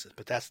out of business.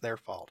 But that's their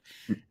fault.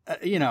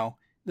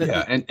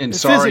 And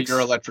sorry,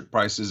 your electric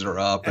prices are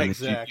up, and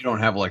you don't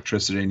have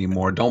electricity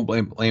anymore. Don't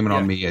blame it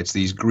on me. It's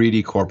these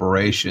greedy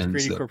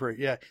corporations.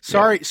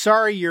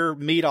 Sorry, your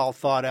meat all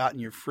thawed out in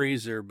your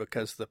freezer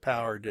because the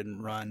power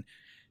didn't run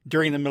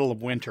during the middle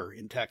of winter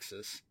in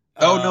Texas.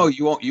 No,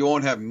 you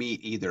won't have meat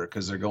either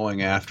because they're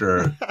going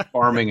after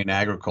farming and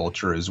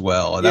agriculture as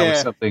well. And that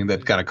was something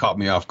that kind of caught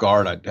me off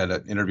guard. I had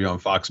an interview on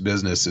Fox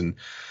Business, and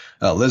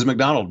Liz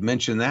McDonald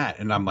mentioned that.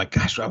 And I'm like,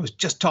 gosh, I was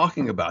just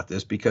talking about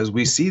this because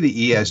we see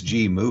the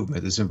ESG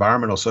movement, this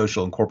environmental,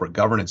 social, and corporate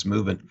governance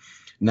movement,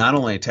 not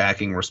only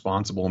attacking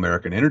responsible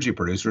American energy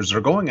producers,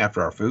 they're going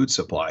after our food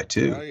supply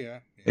too. Oh, yeah.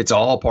 It's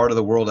all part of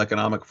the World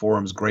Economic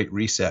Forum's Great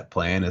Reset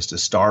plan is to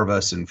starve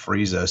us and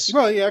freeze us.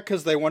 Well, yeah,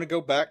 because they want to go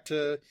back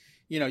to,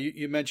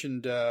 you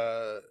mentioned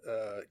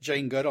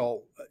Jane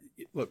Goodall.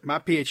 look, my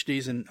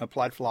PhD's in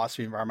applied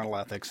philosophy, environmental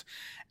ethics.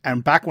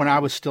 And back when I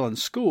was still in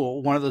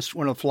school, one of the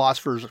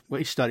philosophers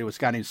we studied was a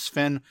guy named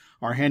Sven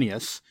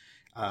Arrhenius.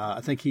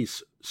 I think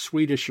he's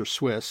Swedish or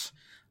Swiss.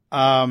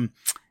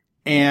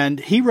 And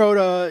he wrote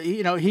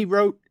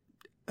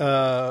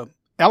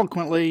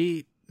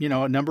eloquently,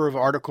 a number of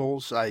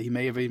articles. He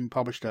may have even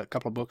published a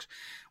couple of books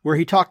where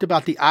he talked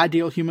about the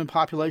ideal human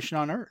population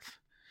on Earth.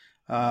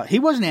 He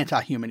wasn't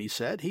anti-human, he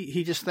said.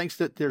 He just thinks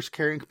that there's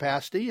carrying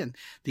capacity, and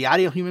the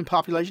ideal human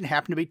population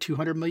happened to be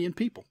 200 million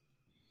people.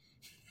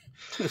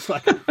 It's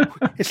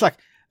like,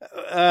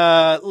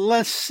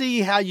 let's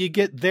see how you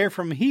get there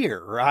from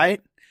here,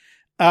 right?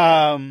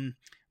 I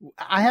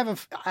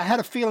had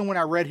a feeling when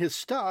I read his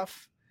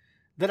stuff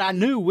that I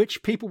knew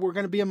which people were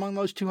going to be among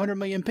those 200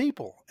 million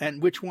people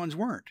and which ones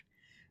weren't.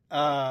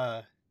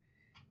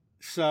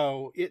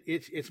 So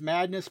it's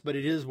madness, but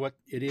it is what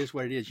it is.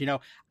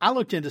 I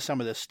looked into some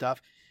of this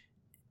stuff.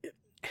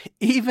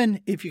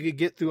 Even if you could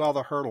get through all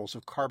the hurdles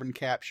of carbon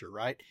capture,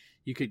 right?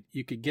 You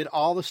could get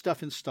all the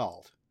stuff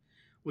installed.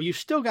 Well, you've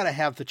still got to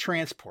have the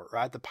transport,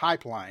 right? The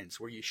pipelines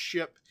where you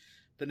ship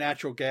the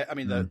natural gas,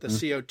 the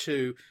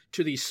CO2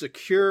 to the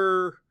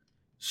secure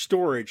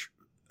storage,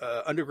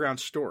 underground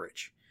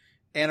storage.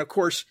 And of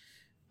course,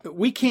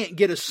 we can't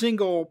get a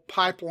single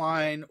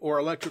pipeline or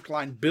electric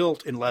line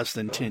built in less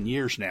than 10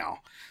 years now.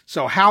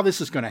 So how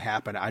this is going to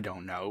happen, I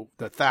don't know.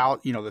 The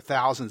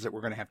thousands that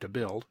we're going to have to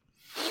build,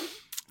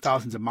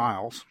 thousands of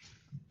miles.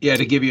 Yeah,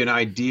 to give you an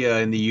idea,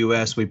 in the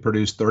U.S., we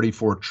produce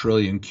 34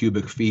 trillion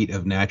cubic feet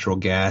of natural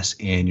gas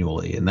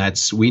annually. And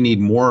we need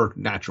more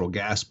natural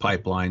gas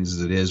pipelines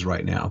as it is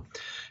right now.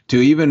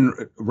 To even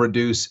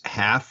reduce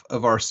half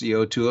of our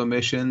CO2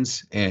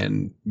 emissions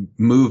and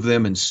move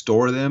them and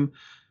store them,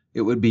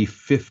 it would be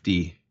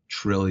 50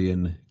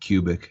 trillion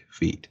cubic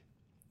feet.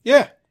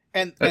 Yeah.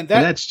 And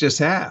that's just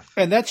half.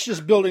 And that's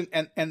just building,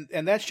 and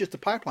that's just the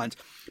pipelines.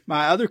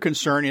 My other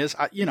concern is,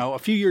 a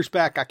few years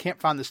back, I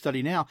can't find the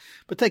study now,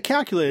 but they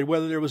calculated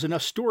whether there was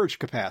enough storage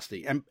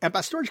capacity. And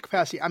by storage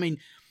capacity, I mean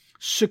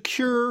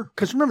secure,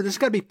 because remember, this has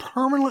got to be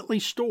permanently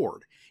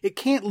stored. It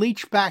can't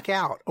leach back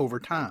out over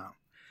time,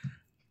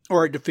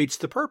 or it defeats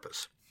the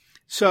purpose.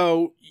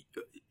 So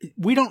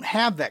we don't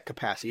have that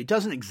capacity. It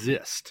doesn't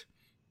exist.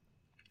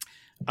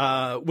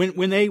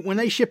 When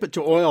they ship it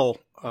to oil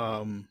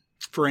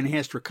for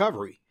enhanced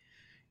recovery,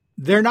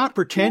 they're not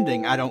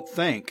pretending, I don't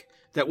think,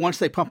 that once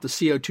they pump the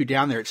CO2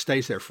 down there, it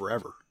stays there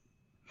forever.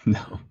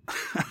 No.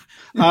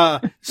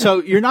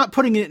 So you're not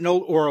putting it in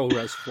old oil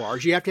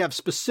reservoirs. You have to have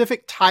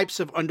specific types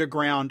of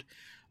underground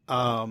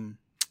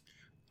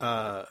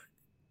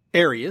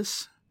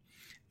areas.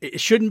 It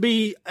shouldn't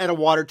be at a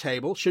water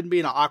table. It shouldn't be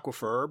in an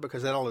aquifer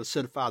because that'll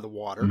acidify the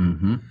water.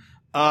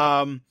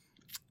 Mm-hmm.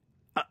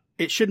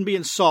 It shouldn't be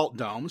in salt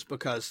domes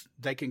because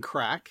they can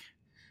crack.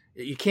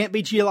 You can't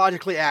be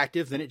geologically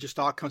active, then it just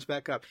all comes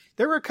back up.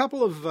 There were a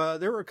couple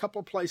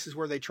of places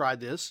where they tried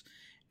this,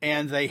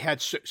 and they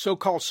had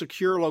so-called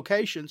secure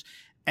locations,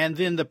 and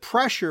then the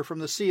pressure from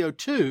the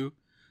CO2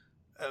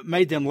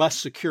 made them less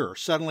secure.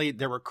 Suddenly,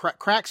 there were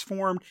cracks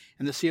formed,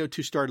 and the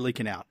CO2 started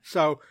leaking out.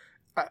 So,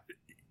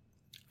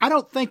 I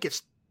don't think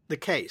it's the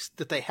case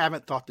that they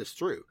haven't thought this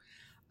through.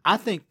 I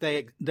think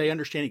they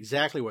understand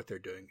exactly what they're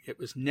doing. It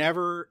was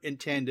never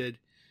intended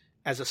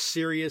as a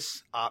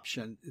serious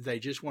option. They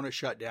just want to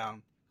shut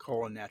down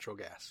coal and natural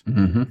gas.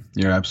 Mm-hmm.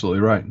 You're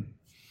absolutely right.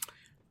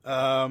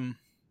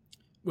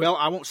 Well,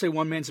 I won't say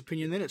one man's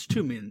opinion then. It's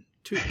two men's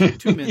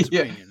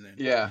opinion then.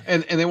 Yeah,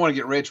 and they want to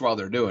get rich while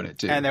they're doing it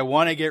too. And they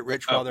want to get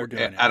rich while they're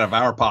doing it. Out of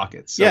our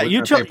pockets. So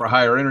we're pay for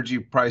higher energy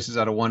prices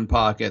out of one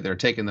pocket. They're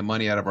taking the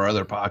money out of our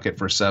other pocket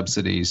for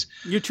subsidies.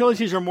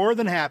 Utilities are more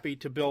than happy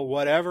to build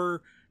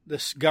whatever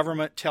this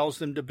government tells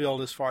them to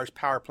build as far as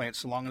power plants,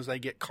 so long as they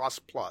get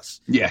cost plus.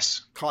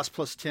 Yes. Cost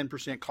plus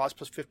 10%, cost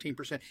plus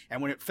 15%.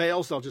 And when it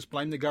fails, they'll just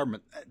blame the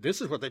government.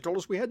 This is what they told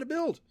us we had to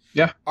build.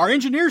 Yeah. Our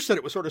engineers said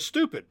it was sort of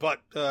stupid,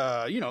 but,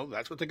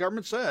 that's what the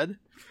government said.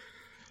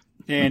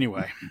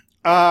 Anyway.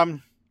 So,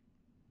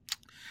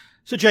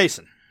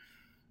 Jason,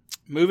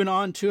 moving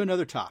on to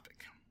another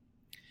topic.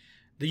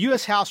 The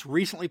U.S. House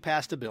recently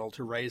passed a bill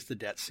to raise the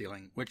debt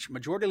ceiling, which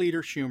Majority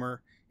Leader Schumer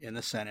in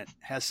the Senate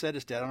has said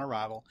is dead on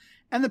arrival,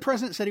 and the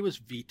president said he was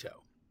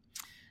veto.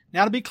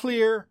 Now, to be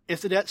clear, if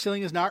the debt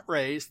ceiling is not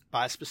raised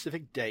by a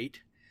specific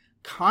date,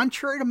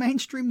 contrary to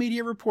mainstream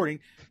media reporting,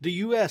 the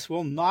U.S.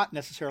 will not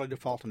necessarily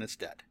default on its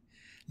debt.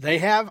 They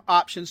have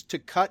options to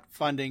cut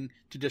funding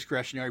to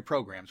discretionary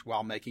programs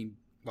while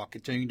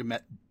continuing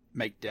to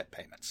make debt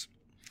payments.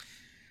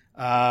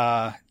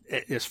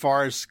 As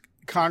far as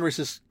Congress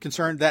is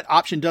concerned, that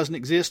option doesn't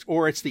exist,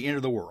 or it's the end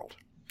of the world.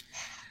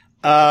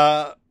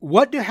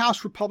 What do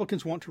House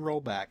Republicans want to roll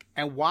back,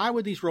 and why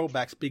would these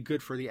rollbacks be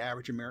good for the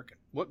average American?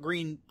 What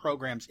green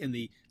programs in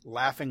the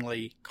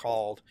laughingly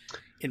called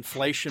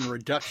Inflation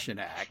Reduction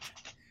Act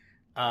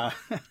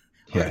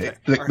Yeah,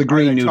 the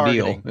Green New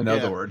Deal, in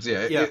other words.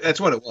 Yeah, that's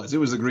what it was. It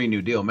was the Green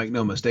New Deal. Make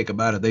no mistake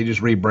about it. They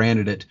just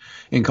rebranded it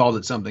and called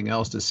it something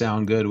else to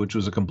sound good, which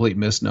was a complete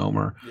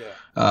misnomer.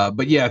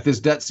 But yeah, if this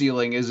debt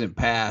ceiling isn't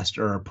passed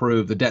or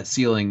approved, the debt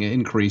ceiling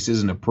increase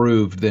isn't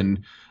approved,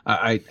 then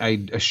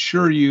I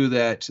assure you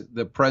that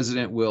the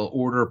president will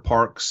order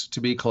parks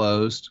to be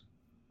closed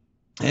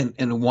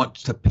and want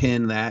to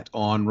pin that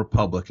on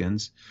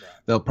Republicans. Right.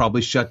 They'll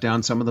probably shut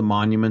down some of the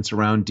monuments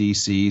around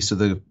D.C. so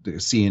the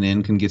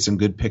CNN can get some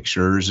good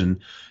pictures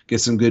and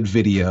get some good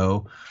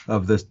video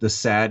of the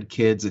sad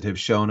kids that have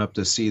shown up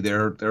to see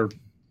their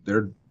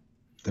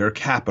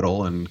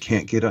capital and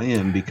can't get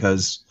in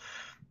because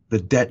the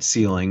debt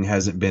ceiling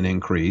hasn't been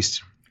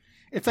increased.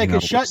 If they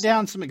could shut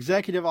down some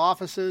executive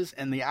offices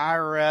and the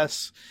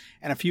IRS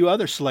and a few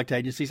other select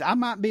agencies, I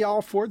might be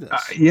all for this.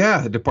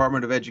 The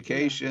Department of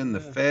Education, the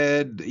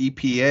Fed, the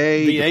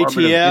EPA, the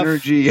Department ATF, of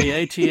Energy,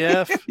 the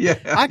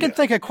ATF. I can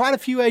think of quite a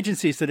few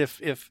agencies that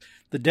if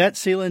the debt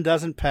ceiling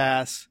doesn't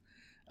pass,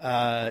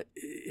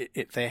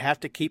 if they have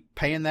to keep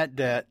paying that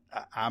debt,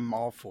 I'm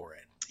all for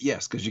it.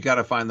 Yes, because you got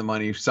to find the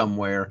money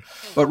somewhere.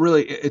 But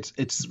really,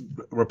 it's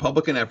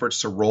Republican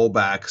efforts to roll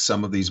back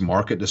some of these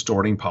market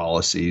distorting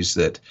policies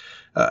that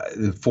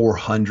the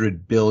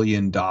 $400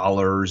 billion in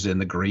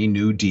the Green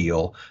New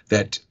Deal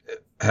that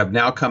have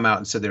now come out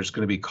and said there's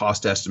going to be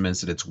cost estimates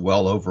that it's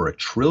well over $1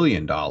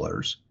 trillion.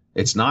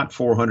 It's not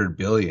 400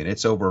 billion.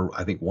 It's over,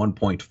 I think,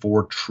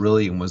 1.4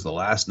 trillion was the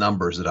last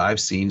numbers that I've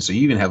seen. So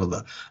you even have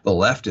the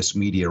leftist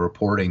media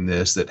reporting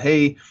this, that,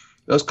 hey,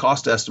 those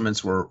cost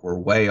estimates were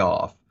way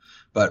off.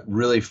 But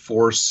really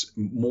force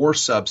more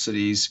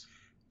subsidies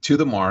to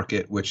the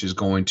market, which is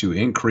going to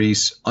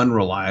increase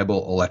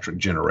unreliable electric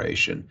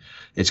generation.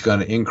 It's going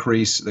to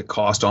increase the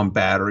cost on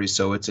batteries.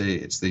 So it's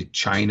the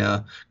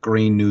China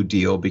Green New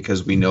Deal,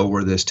 because we know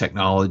where this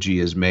technology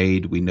is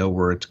made. We know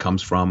where it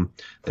comes from,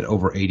 that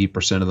over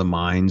 80% of the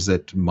mines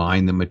that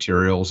mine the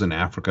materials in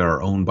Africa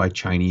are owned by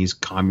Chinese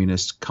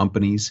communist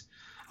companies.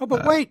 Oh,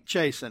 but wait,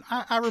 Jason,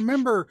 I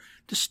remember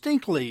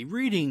distinctly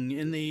reading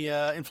in the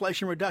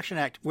Inflation Reduction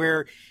Act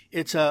where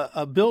it's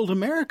a Build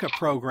America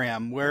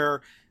program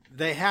where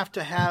they have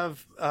to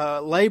have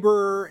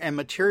labor and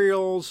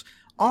materials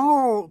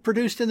all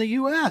produced in the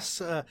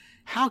U.S.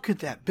 How could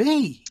that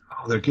be?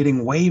 Oh, they're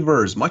getting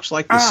waivers, much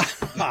like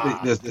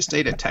the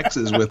state of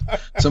Texas with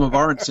some of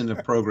our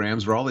incentive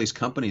programs where all these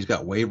companies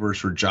got waivers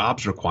for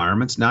jobs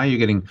requirements. Now you're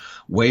getting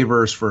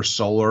waivers for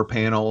solar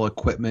panel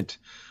equipment.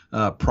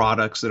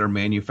 Products that are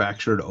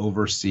manufactured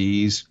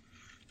overseas.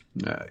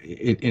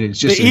 It's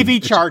just the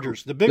EV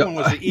chargers. The big one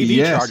was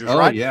the EV chargers,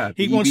 right? Yeah,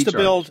 he wants to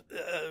build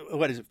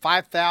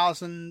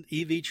 5,000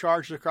 EV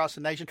chargers across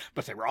the nation,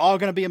 but they were all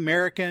going to be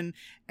American.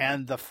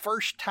 And the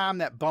first time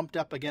that bumped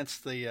up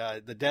against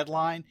the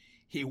deadline,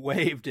 he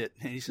waived it,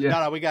 and he said,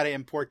 "No, we got to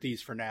import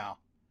these for now."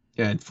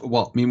 Yeah.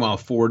 Meanwhile,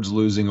 Ford's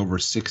losing over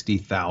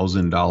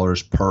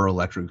 $60,000 per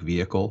electric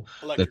vehicle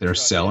that they're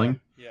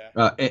selling.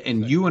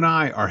 And you and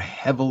I are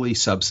heavily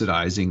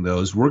subsidizing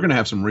those. We're going to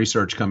have some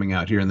research coming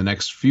out here in the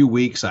next few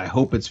weeks. I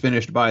hope it's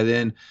finished by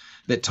then,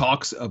 that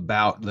talks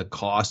about the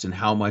cost and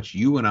how much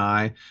you and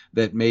I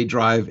that may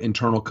drive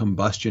internal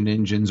combustion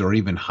engines or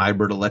even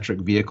hybrid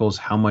electric vehicles,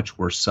 how much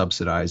we're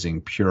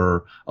subsidizing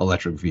pure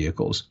electric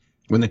vehicles.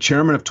 When the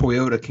chairman of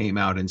Toyota came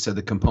out and said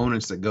the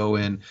components that go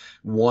in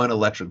one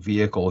electric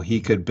vehicle, he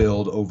could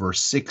build over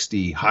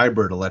 60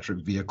 hybrid electric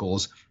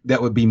vehicles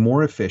that would be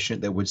more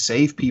efficient, that would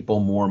save people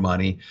more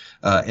money.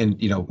 And,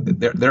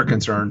 they're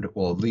concerned,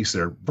 well, at least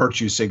they're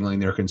virtue signaling,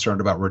 they're concerned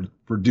about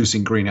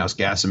reducing greenhouse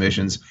gas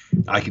emissions.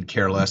 I could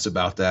care less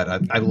about that.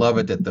 I love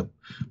it that the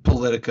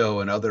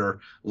Politico and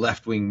other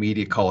left-wing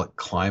media call it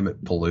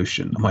climate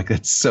pollution. I'm like,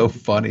 that's so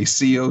funny.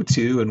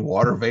 CO2 and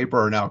water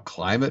vapor are now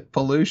climate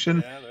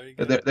pollution. Yeah,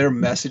 their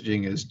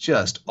messaging is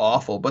just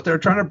awful, but they're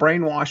trying to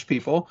brainwash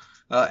people,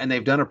 and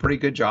they've done a pretty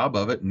good job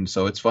of it. And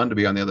so it's fun to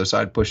be on the other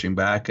side, pushing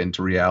back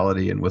into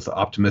reality and with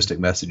optimistic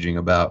messaging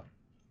about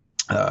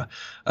a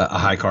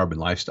high carbon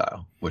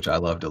lifestyle, which I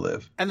love to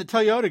live. And the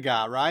Toyota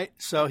guy, right?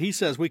 So he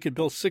says we could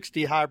build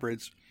 60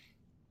 hybrids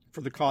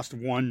for the cost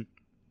of one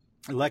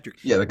electric.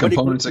 Yeah, the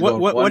components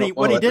what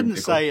he didn't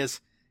say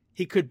is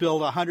he could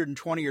build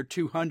 120 or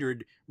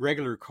 200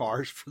 regular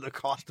cars for the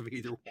cost of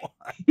either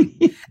one.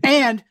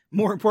 And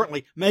more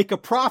importantly, make a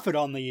profit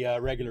on the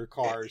regular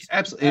cars.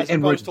 Absolutely.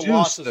 And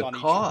reduce the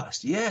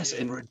cost. Yes.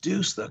 And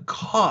reduce the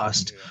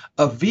cost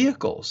of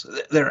vehicles.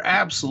 They're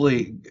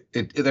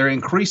they're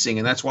increasing.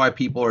 And that's why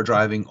people are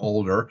driving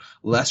older,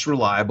 less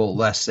reliable,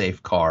 less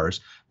safe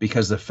cars,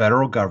 because the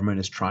federal government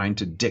is trying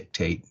to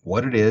dictate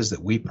what it is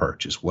that we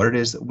purchase, what it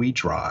is that we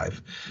drive,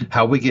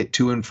 how we get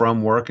to and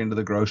from work, into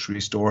the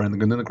grocery store,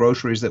 and then the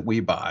groceries that we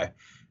buy.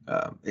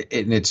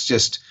 And it's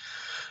just,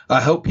 I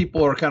hope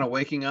people are kind of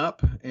waking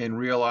up and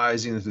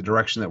realizing that the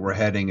direction that we're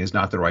heading is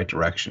not the right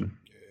direction.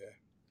 Yeah.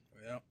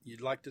 Well,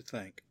 you'd like to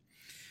think.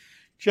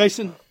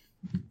 Jason,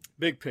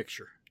 big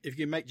picture. If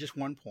you make just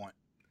one point,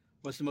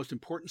 what's the most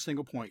important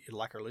single point you'd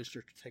like our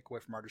listeners to take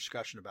away from our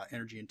discussion about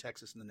energy in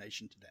Texas and the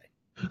nation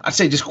today? I'd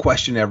say just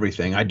question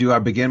everything. I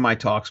begin my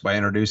talks by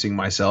introducing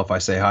myself. I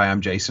say, "Hi,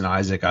 I'm Jason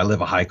Isaac. I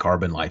live a high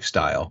carbon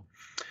lifestyle."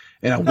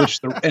 And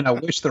I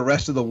wish the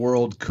rest of the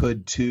world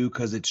could too,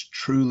 because it's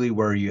truly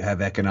where you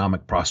have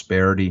economic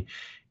prosperity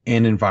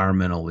and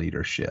environmental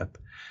leadership.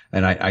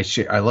 And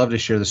I love to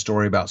share the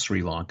story about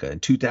Sri Lanka. In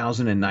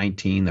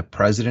 2019, the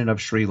president of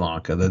Sri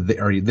Lanka,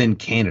 or then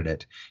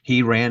candidate,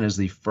 he ran as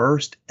the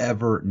first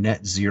ever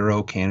net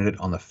zero candidate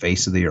on the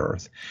face of the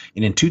earth.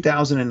 And in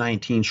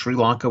 2019, Sri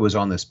Lanka was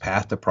on this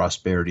path to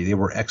prosperity. They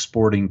were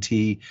exporting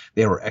tea,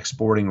 they were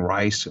exporting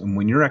rice. And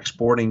when you're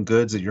exporting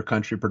goods that your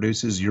country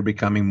produces, you're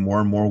becoming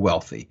more and more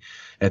wealthy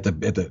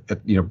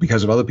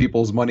because of other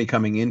people's money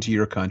coming into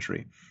your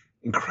country.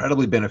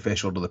 Incredibly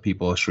beneficial to the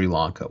people of Sri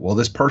Lanka. Well,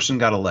 this person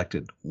got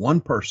elected.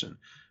 One person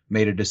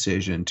made a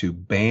decision to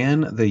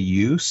ban the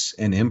use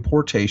and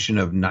importation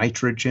of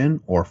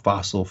nitrogen or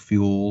fossil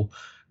fuel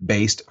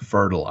based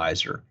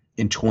fertilizer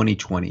in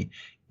 2020.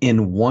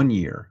 In 1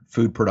 year,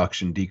 food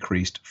production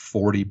decreased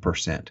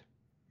 40%.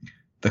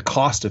 The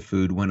cost of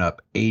food went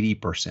up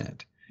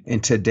 80%.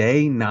 And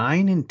today,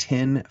 9 in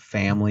 10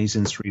 families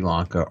in Sri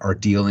Lanka are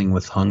dealing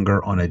with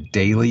hunger on a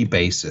daily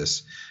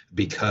basis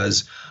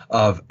because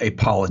of a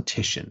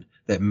politician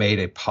that made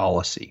a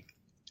policy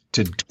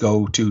to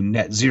go to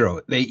net zero.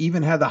 They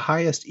even had the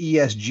highest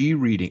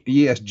rating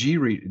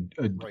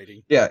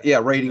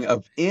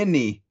of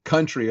any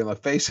country on the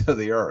face of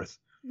the earth.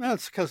 No,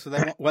 it's because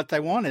what they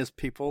want is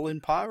people in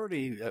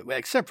poverty,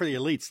 except for the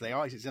elites. They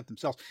always exempt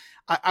themselves.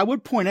 I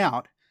would point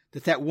out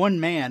that one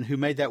man who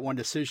made that one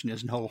decision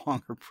is no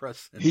longer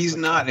president. He's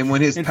not. And when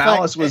his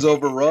palace was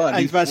overrun,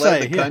 he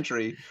fled the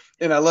country.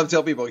 And I love to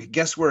tell people,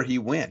 guess where he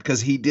went?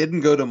 Because he didn't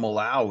go to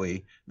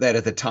Malawi, that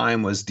at the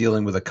time was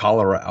dealing with a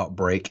cholera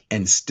outbreak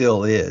and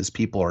still is.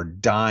 People are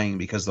dying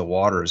because the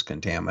water is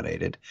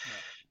contaminated.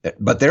 Yeah.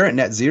 But they're at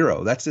net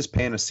zero. That's this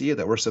panacea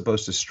that we're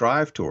supposed to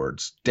strive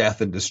towards, death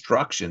and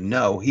destruction.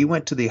 No, he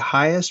went to the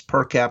highest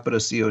per capita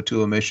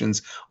CO2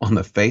 emissions on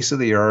the face of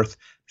the earth,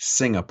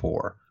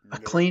 Singapore. A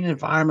clean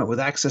environment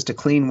with access to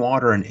clean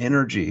water and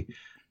energy.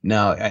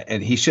 No,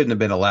 and he shouldn't have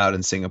been allowed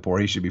in Singapore.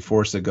 He should be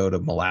forced to go to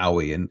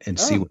Malawi and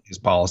see what his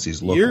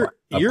policies look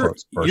like.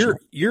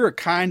 You're a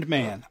kind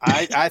man.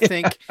 I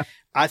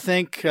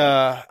think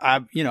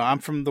I'm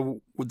from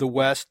the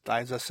West.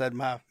 As I said,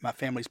 my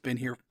family's been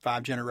here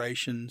 5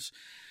 generations.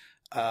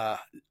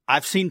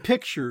 I've seen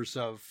pictures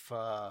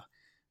of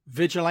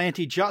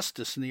vigilante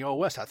justice in the Old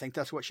West. I think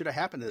that's what should have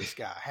happened to this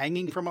guy,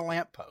 hanging from a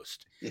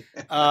lamppost.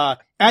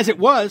 As it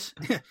was,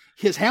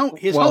 his home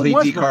was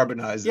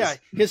decarbonized. Yeah,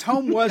 his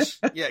home was.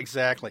 Yeah,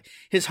 exactly.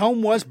 His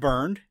home was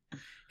burned.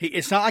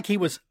 It's not like he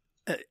was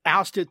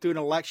ousted through an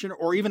election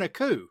or even a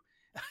coup.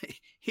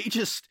 He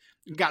just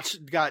got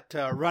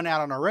run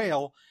out on a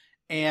rail.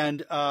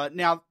 And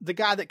now the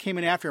guy that came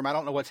in after him, I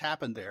don't know what's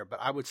happened there, but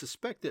I would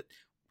suspect that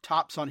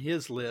tops on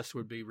his list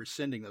would be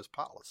rescinding those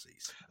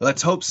policies.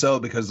 Let's hope so,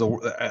 because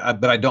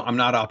I'm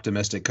not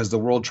optimistic, because the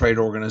World Trade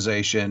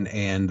Organization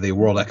and the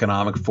World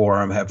Economic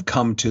Forum have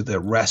come to the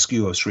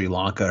rescue of Sri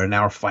Lanka and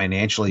now are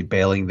financially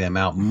bailing them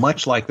out,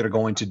 much like they're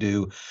going to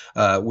do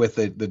with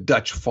the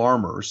Dutch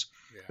farmers.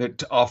 Yeah.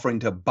 They're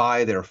offering to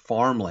buy their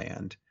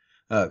farmland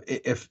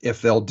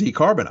if they'll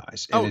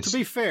decarbonize. And to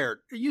be fair,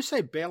 you say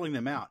bailing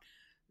them out.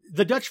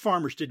 The Dutch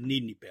farmers didn't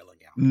need any bailing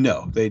out.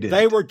 No, they didn't.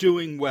 They were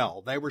doing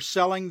well. They were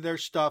selling their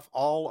stuff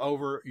all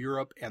over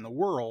Europe and the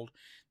world,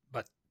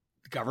 but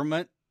the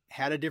government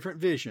had a different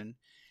vision.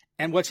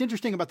 And what's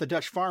interesting about the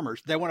Dutch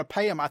farmers, they want to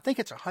pay them, I think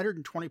it's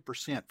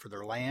 120% for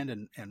their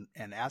land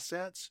and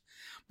assets.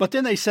 But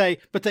then they say,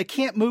 but they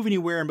can't move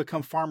anywhere and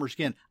become farmers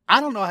again. I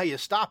don't know how you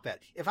stop that.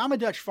 If I'm a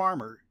Dutch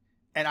farmer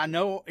and I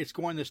know it's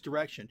going this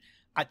direction,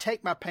 I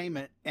take my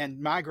payment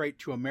and migrate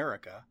to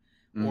America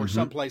or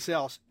someplace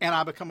else, and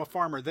I become a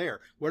farmer there.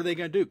 What are they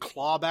going to do?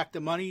 Claw back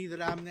the money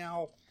that I'm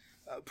now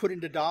put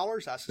into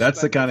dollars? That's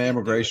the kind of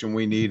immigration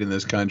we need in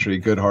this country.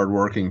 Good,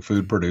 hardworking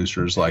food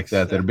producers like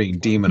that are being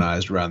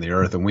demonized around the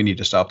earth, and we need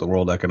to stop the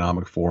World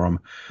Economic Forum.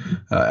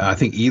 I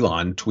think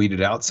Elon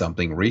tweeted out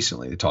something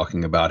recently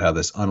talking about how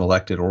this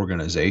unelected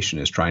organization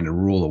is trying to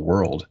rule the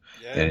world,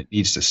 and it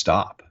needs to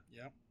stop.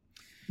 Yeah.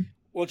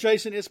 Well,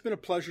 Jason, it's been a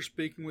pleasure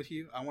speaking with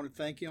you. I want to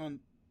thank you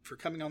for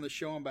coming on the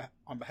show on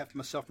behalf of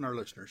myself and our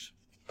listeners.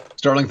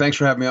 Sterling, thanks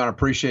for having me on. I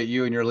appreciate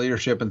you and your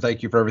leadership, and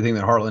thank you for everything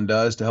that Heartland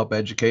does to help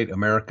educate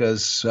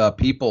America's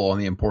people on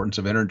the importance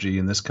of energy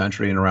in this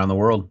country and around the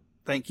world.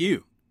 Thank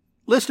you.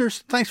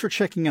 Listeners, thanks for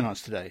checking in on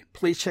us today.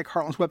 Please check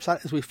Heartland's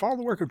website as we follow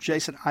the work of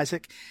Jason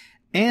Isaac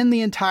and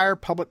the entire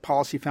Public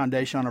Policy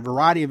Foundation on a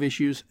variety of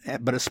issues,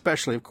 but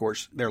especially, of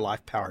course, their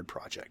Life Powered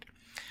project.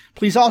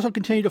 Please also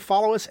continue to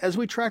follow us as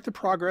we track the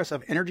progress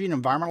of energy and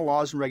environmental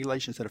laws and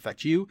regulations that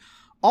affect you.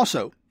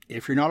 Also,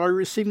 if you're not already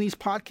receiving these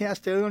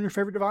podcasts daily on your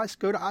favorite device,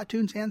 go to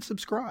iTunes and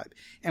subscribe.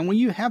 And when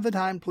you have the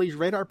time, please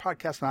rate our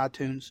podcast on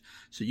iTunes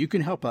so you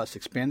can help us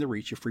expand the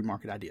reach of free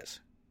market ideas.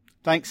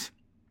 Thanks.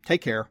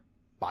 Take care.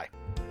 Bye.